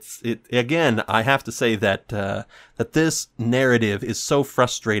 and again, I have to say that this narrative is so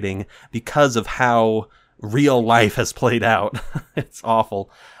frustrating because of how real life has played out. It's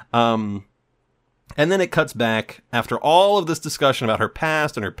awful. And then it cuts back after all of this discussion about her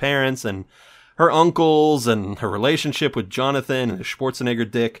past and her parents and her uncles and her relationship with Jonathan and the Schwarzenegger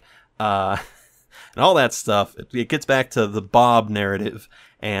dick, and all that stuff. It gets back to the Bob narrative,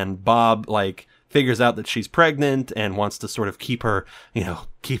 and Bob, like, figures out that she's pregnant and wants to sort of keep her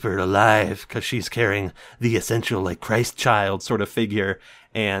alive because she's carrying the essential, like, Christ child sort of figure.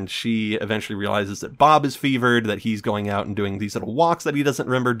 And she eventually realizes that Bob is fevered, that he's going out and doing these little walks that he doesn't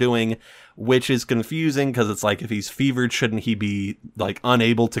remember doing, which is confusing because it's like, if he's fevered, shouldn't he be, like,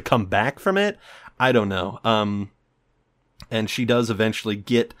 unable to come back from it? I don't know. And she does eventually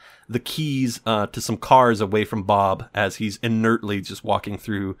get the keys to some cars away from Bob as he's inertly just walking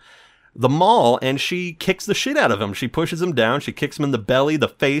through the mall, and she kicks the shit out of him. She pushes him down. She kicks him in the belly, the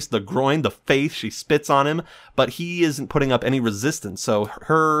face, the groin, the face. She spits on him, but he isn't putting up any resistance. So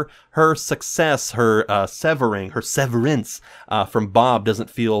her success, her severance from Bob doesn't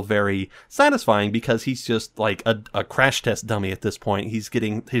feel very satisfying because he's just like a crash test dummy at this point. He's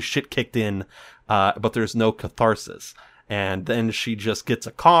getting his shit kicked in, but there's no catharsis. And then she just gets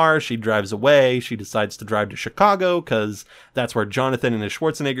a car, she drives away, she decides to drive to Chicago, because that's where Jonathan and his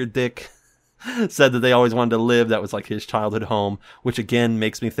Schwarzenegger dick said that they always wanted to live. That was like his childhood home, which again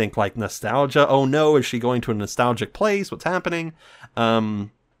makes me think like nostalgia. Oh no, is she going to a nostalgic place? What's happening? And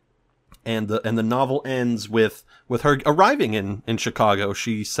And the novel ends with her arriving in Chicago.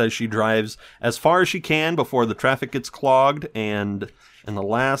 She says she drives as far as she can before the traffic gets clogged, and the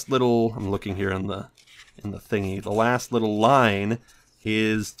last little, I'm looking here in the thingy, the last little line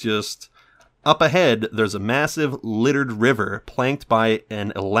is just, up ahead, there's a massive littered river planked by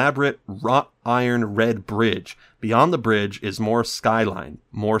an elaborate wrought iron red bridge. Beyond the bridge is more skyline,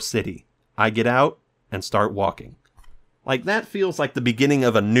 more city. I get out and start walking. Like, that feels like the beginning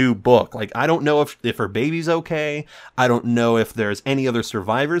of a new book. Like, I don't know if her baby's okay. I don't know if there's any other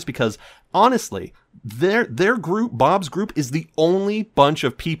survivors, because honestly, their group, Bob's group, is the only bunch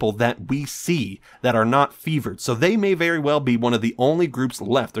of people that we see that are not fevered. So they may very well be one of the only groups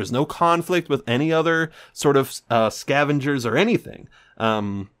left. There's no conflict with any other sort of scavengers or anything.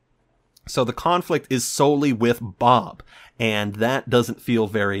 So the conflict is solely with Bob, and that doesn't feel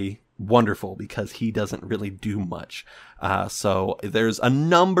very wonderful because he doesn't really do much. So there's a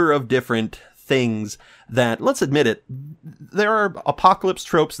number of different things that, let's admit it, there are apocalypse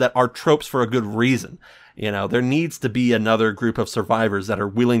tropes that are tropes for a good reason. You know, there needs to be another group of survivors that are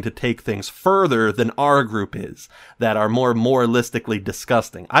willing to take things further than our group is, that are more moralistically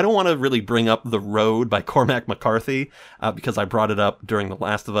disgusting. I don't want to really bring up The Road by Cormac McCarthy, because I brought it up during The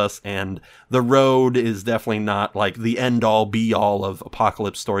Last of Us, and The Road is definitely not like the end-all be-all of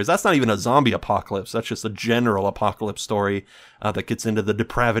apocalypse stories. That's not even a zombie apocalypse. That's just a general apocalypse story that gets into the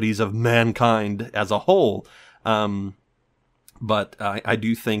depravities of mankind as a whole. But I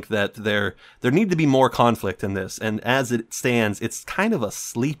do think that there need to be more conflict in this. And as it stands, it's kind of a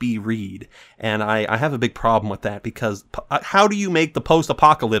sleepy read. And I have a big problem with that, because how do you make the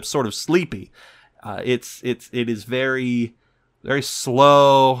post-apocalypse sort of sleepy? It is very, very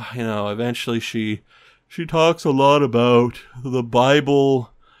slow. You know, eventually she talks a lot about the Bible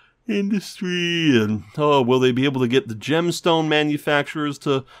industry and, will they be able to get the gemstone manufacturers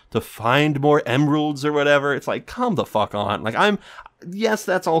to find more emeralds or whatever? It's like, come the fuck on. Like, yes,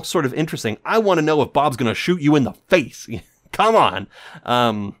 that's all sort of interesting. I want to know if Bob's gonna shoot you in the face. Come on.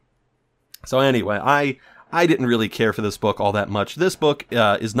 So anyway, I didn't really care for this book all that much. This book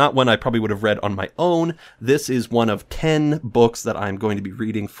is not one I probably would have read on my own. This is one of 10 books that I'm going to be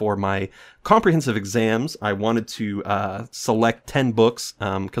reading for my comprehensive exams. I wanted to select 10 books,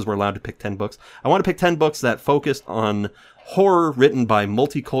 because we're allowed to pick 10 books. I want to pick 10 books that focused on horror written by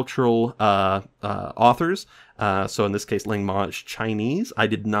multicultural authors. So in this case, Ling Ma is Chinese. I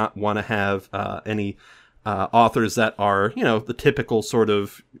did not want to have any authors that are, you know, the typical sort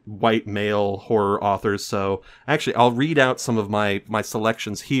of white male horror authors. So actually, I'll read out some of my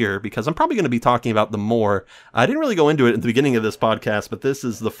selections here, because I'm probably going to be talking about them more. I didn't really go into it at the beginning of this podcast, but this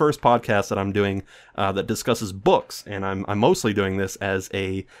is the first podcast that I'm doing that discusses books, and I'm mostly doing this as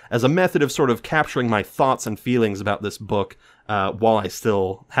a method of sort of capturing my thoughts and feelings about this book while I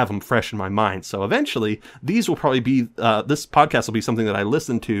still have them fresh in my mind. So eventually, these will probably be this podcast will be something that I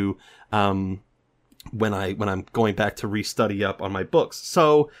listen to when I'm going back to restudy up on my books.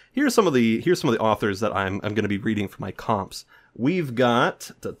 So here's some of the authors that I'm going to be reading for my comps. We've got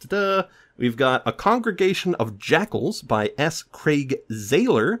A Congregation of Jackals by S. Craig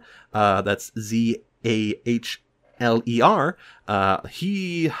Zahler. That's Zahler.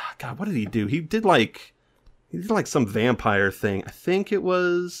 God, what did he do? He did like some vampire thing. I think it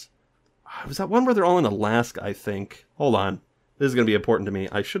was that one where they're all in Alaska, I think. Hold on. This is going to be important to me.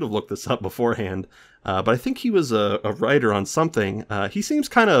 I should have looked this up beforehand. But I think he was a writer on something. He seems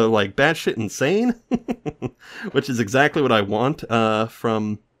kind of like batshit insane, which is exactly what I want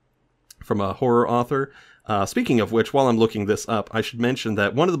from a horror author. Speaking of which, while I'm looking this up, I should mention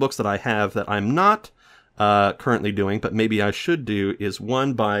that one of the books that I have that I'm not currently doing, but maybe I should do, is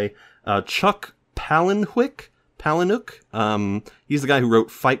one by Chuck Palahniuk. He's the guy who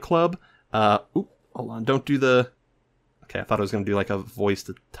wrote Fight Club. Hold on, don't do the... Okay, I thought I was going to do like a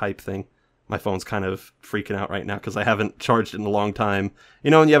voice-to-type thing. My phone's kind of freaking out right now because I haven't charged it in a long time.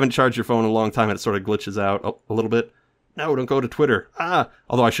 You know, when you haven't charged your phone in a long time, it sort of glitches out a little bit. No, don't go to Twitter.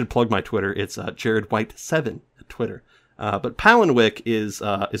 Although I should plug my Twitter. It's Jared White 7 at Twitter. But Palahniuk is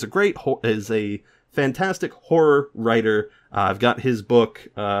a fantastic horror writer. I've got his book,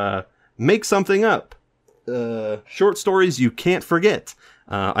 Make Something Up. Short stories you can't forget.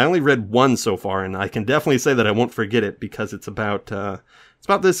 I only read one so far, and I can definitely say that I won't forget it, because it's about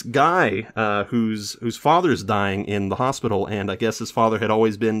this guy whose father's dying in the hospital, and I guess his father had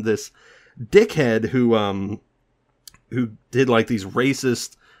always been this dickhead who did like these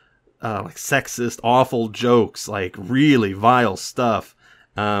racist, like sexist, awful jokes, like really vile stuff.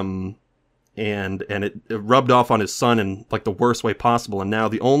 And and it rubbed off on his son in like the worst way possible. And now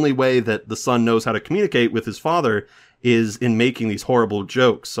the only way that the son knows how to communicate with his father is in making these horrible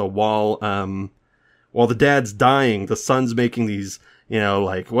jokes. So while the dad's dying, the son's making these,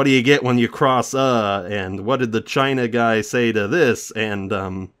 like, what do you get when you cross and what did the China guy say to this?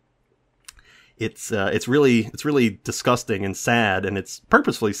 And it's really disgusting and sad, and it's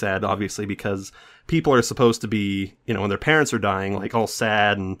purposefully sad, obviously, because people are supposed to be, when their parents are dying, like all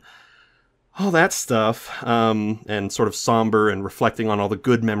sad and all that stuff, and sort of somber and reflecting on all the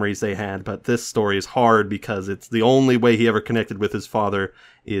good memories they had. But this story is hard because it's the only way he ever connected with his father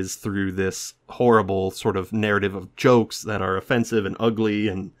is through this horrible sort of narrative of jokes that are offensive and ugly,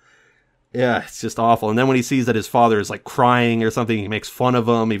 and yeah, it's just awful. And then when he sees that his father is like crying or something, he makes fun of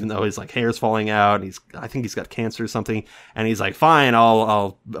him, even though his like hair's falling out. And I think he's got cancer or something. And he's like, "Fine,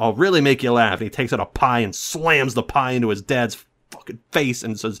 I'll really make you laugh." And he takes out a pie and slams the pie into his dad's fucking face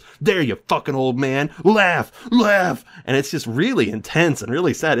and says, "There, you fucking old man, laugh." And it's just really intense and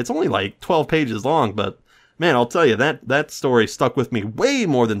really sad. It's only like 12 pages long, but man, I'll tell you, that story stuck with me way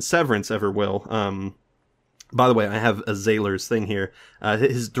more than Severance ever will. By the way, I have a Zahler's thing here.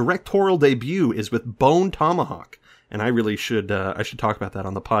 His directorial debut is with Bone Tomahawk, and I really should talk about that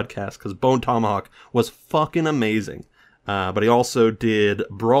on the podcast, because Bone Tomahawk was fucking amazing. But he also did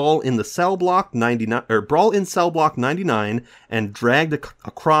Brawl in Cell Block 99, and Dragged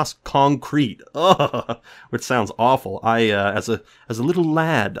Across Concrete, which sounds awful. As a little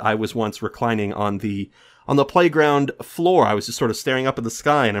lad, I was once reclining on the playground floor. I was just sort of staring up at the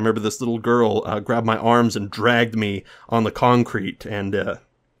sky, and I remember this little girl grabbed my arms and dragged me on the concrete, and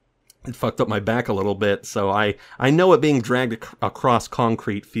it fucked up my back a little bit. So I know what being dragged across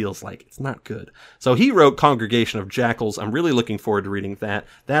concrete feels like. It's not good. So he wrote Congregation of Jackals. I'm really looking forward to reading that.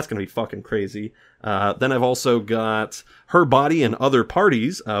 That's going to be fucking crazy. Then I've also got Her Body and Other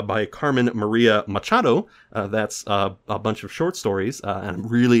Parties by Carmen Maria Machado. That's a bunch of short stories, and I'm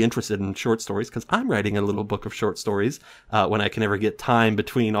really interested in short stories because I'm writing a little book of short stories when I can ever get time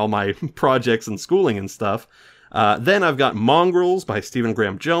between all my projects and schooling and stuff. Then I've got Mongrels by Stephen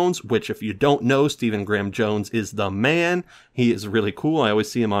Graham Jones, which, if you don't know, Stephen Graham Jones is the man. He is really cool. I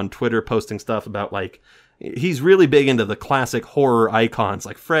always see him on Twitter posting stuff about, like, he's really big into the classic horror icons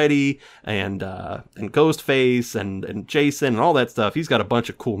like Freddy and Ghostface and Jason and all that stuff. He's got a bunch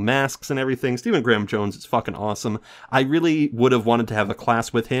of cool masks and everything. Stephen Graham Jones is fucking awesome. I really would have wanted to have a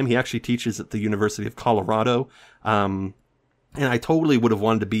class with him. He actually teaches at the University of Colorado. And I totally would have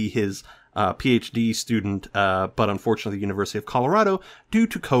wanted to be his PhD student, but unfortunately the University of Colorado, due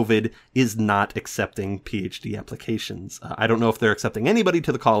to COVID, is not accepting PhD applications. I don't know if they're accepting anybody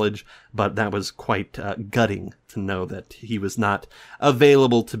to the college, but that was quite gutting to know that he was not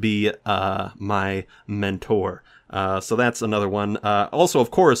available to be my mentor. So that's another one. Also,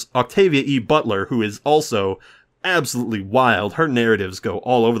 of course, Octavia E. Butler, who is also absolutely wild. Her narratives go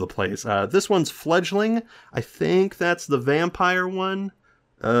all over the place. This one's Fledgling. I think that's the vampire one.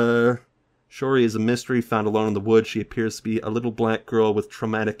 Shori is a mystery found alone in the woods. She appears to be a little black girl with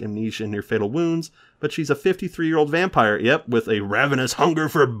traumatic amnesia and near-fatal wounds, but she's a 53-year-old vampire, yep, with a ravenous hunger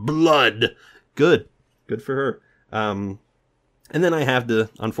for blood. Good for her. And then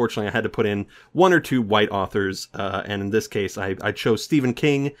unfortunately, I had to put in one or two white authors, and in this case, I chose Stephen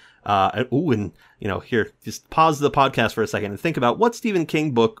King. Here, just pause the podcast for a second and think about what Stephen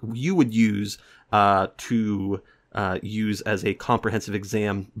King book you would use to use as a comprehensive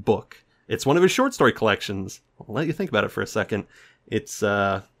exam book. It's one of his short story collections. I'll let you think about it for a second. It's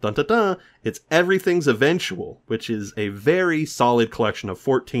it's Everything's Eventual, which is a very solid collection of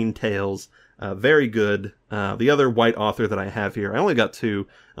 14 tales. Very good. The other white author that I have here, I only got two,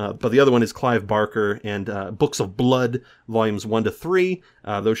 but the other one is Clive Barker, and Books of Blood, volumes 1 to 3.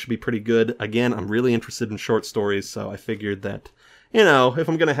 Those should be pretty good. Again, I'm really interested in short stories, so I figured that, if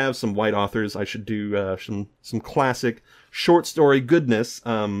I'm going to have some white authors, I should do some classic short story goodness.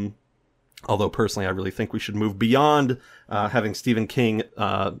 Although personally, I really think we should move beyond having Stephen King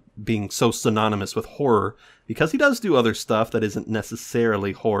being so synonymous with horror, because he does do other stuff that isn't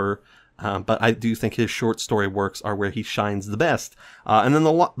necessarily horror. But I do think his short story works are where he shines the best. And then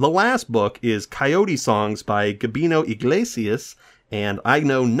the last book is Coyote Songs by Gabino Iglesias. And I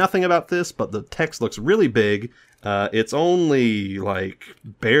know nothing about this, but the text looks really big. It's only like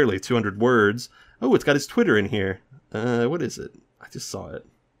barely 200 words. Oh, it's got his Twitter in here. What is it? I just saw it.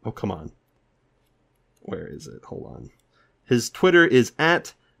 Oh, come on. Where is it? Hold on. His Twitter is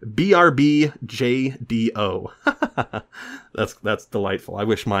at BRBJDO. That's delightful. I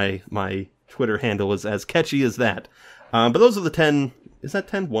wish my Twitter handle was as catchy as that. But those are the 10. Is that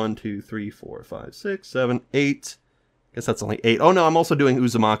 10? 1, 2, 3, 4, 5, 6, 7, 8. guess that's only 8. Oh no, I'm also doing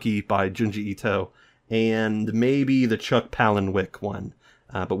Uzumaki by Junji Ito, and maybe the Chuck Palahniuk one,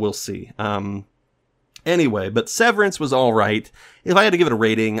 but we'll see. Anyway, but Severance was all right. If I had to give it a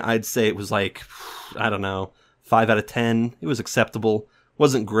rating, I'd say it was like, I don't know, 5 out of 10. It was acceptable.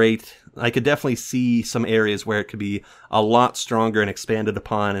 Wasn't great. I could definitely see some areas where it could be a lot stronger and expanded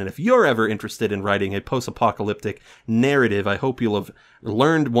upon. And if you're ever interested in writing a post-apocalyptic narrative, I hope you'll have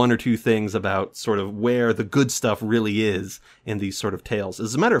learned 1 or 2 things about sort of where the good stuff really is in these sort of tales.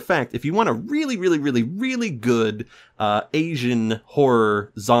 As a matter of fact, if you want a really, really, really, really good Asian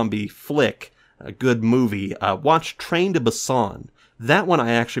horror zombie flick, a good movie, watch Train to Busan. That one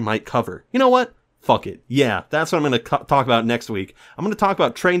I actually might cover. You know what? Fuck it. Yeah, that's what I'm going to talk about next week. I'm going to talk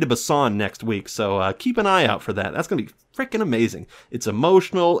about Train to Busan next week, so keep an eye out for that. That's going to be freaking amazing. It's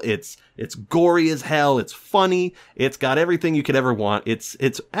emotional, it's gory as hell, it's funny, it's got everything you could ever want.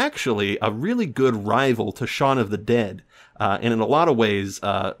 It's actually a really good rival to Shaun of the Dead. And in a lot of ways,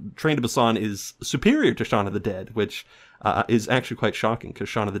 Train to Busan is superior to Shaun of the Dead, which is actually quite shocking, because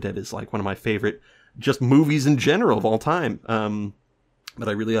Shaun of the Dead is like one of my favorite just movies in general of all time. But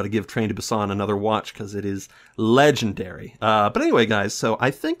I really ought to give Train to Busan another watch, because it is legendary. But anyway, guys, so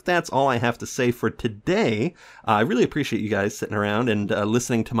I think that's all I have to say for today. I really appreciate you guys sitting around and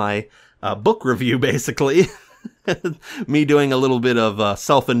listening to my book review, basically. Me doing a little bit of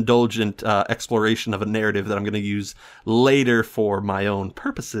self-indulgent exploration of a narrative that I'm going to use later for my own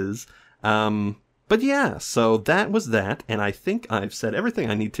purposes. But yeah, so that was that, and I think I've said everything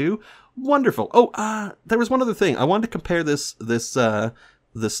I need to. Wonderful. Oh, there was one other thing. I wanted to compare the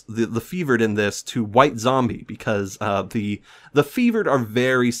Fevered in this to White Zombie, because the Fevered are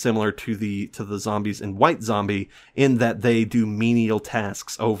very similar to the zombies in White Zombie in that they do menial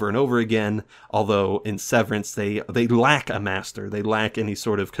tasks over and over again, although in Severance they lack a master, they lack any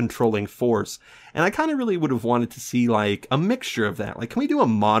sort of controlling force. And I kind of really would have wanted to see like a mixture of that. Like, can we do a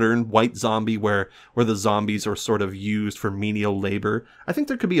modern White Zombie where the zombies are sort of used for menial labor? I think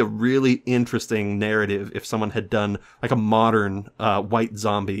there could be a really interesting narrative if someone had done like a modern White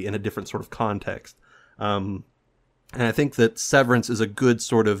Zombie in a different sort of context. And I think that Severance is a good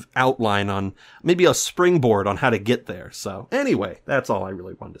sort of outline on maybe a springboard on how to get there. So anyway, that's all I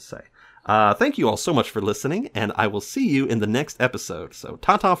really wanted to say. Thank you all so much for listening, and I will see you in the next episode. So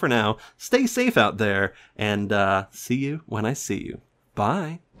ta-ta for now, stay safe out there, and see you when I see you.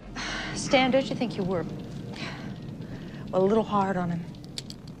 Bye. Stan, don't you think you were, well, a little hard on him?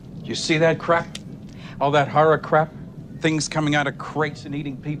 You see that crap? All that horror crap? Things coming out of crates and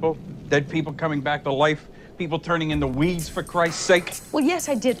eating people? Dead people coming back to life? People turning into weeds, for Christ's sake? Well, yes,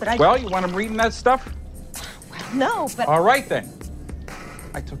 I did, but I... Well, you want them reading that stuff? Well, no, but... All right, then.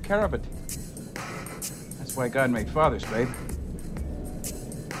 I took care of it. That's why God made fathers, babe.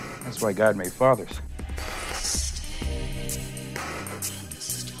 That's why God made fathers.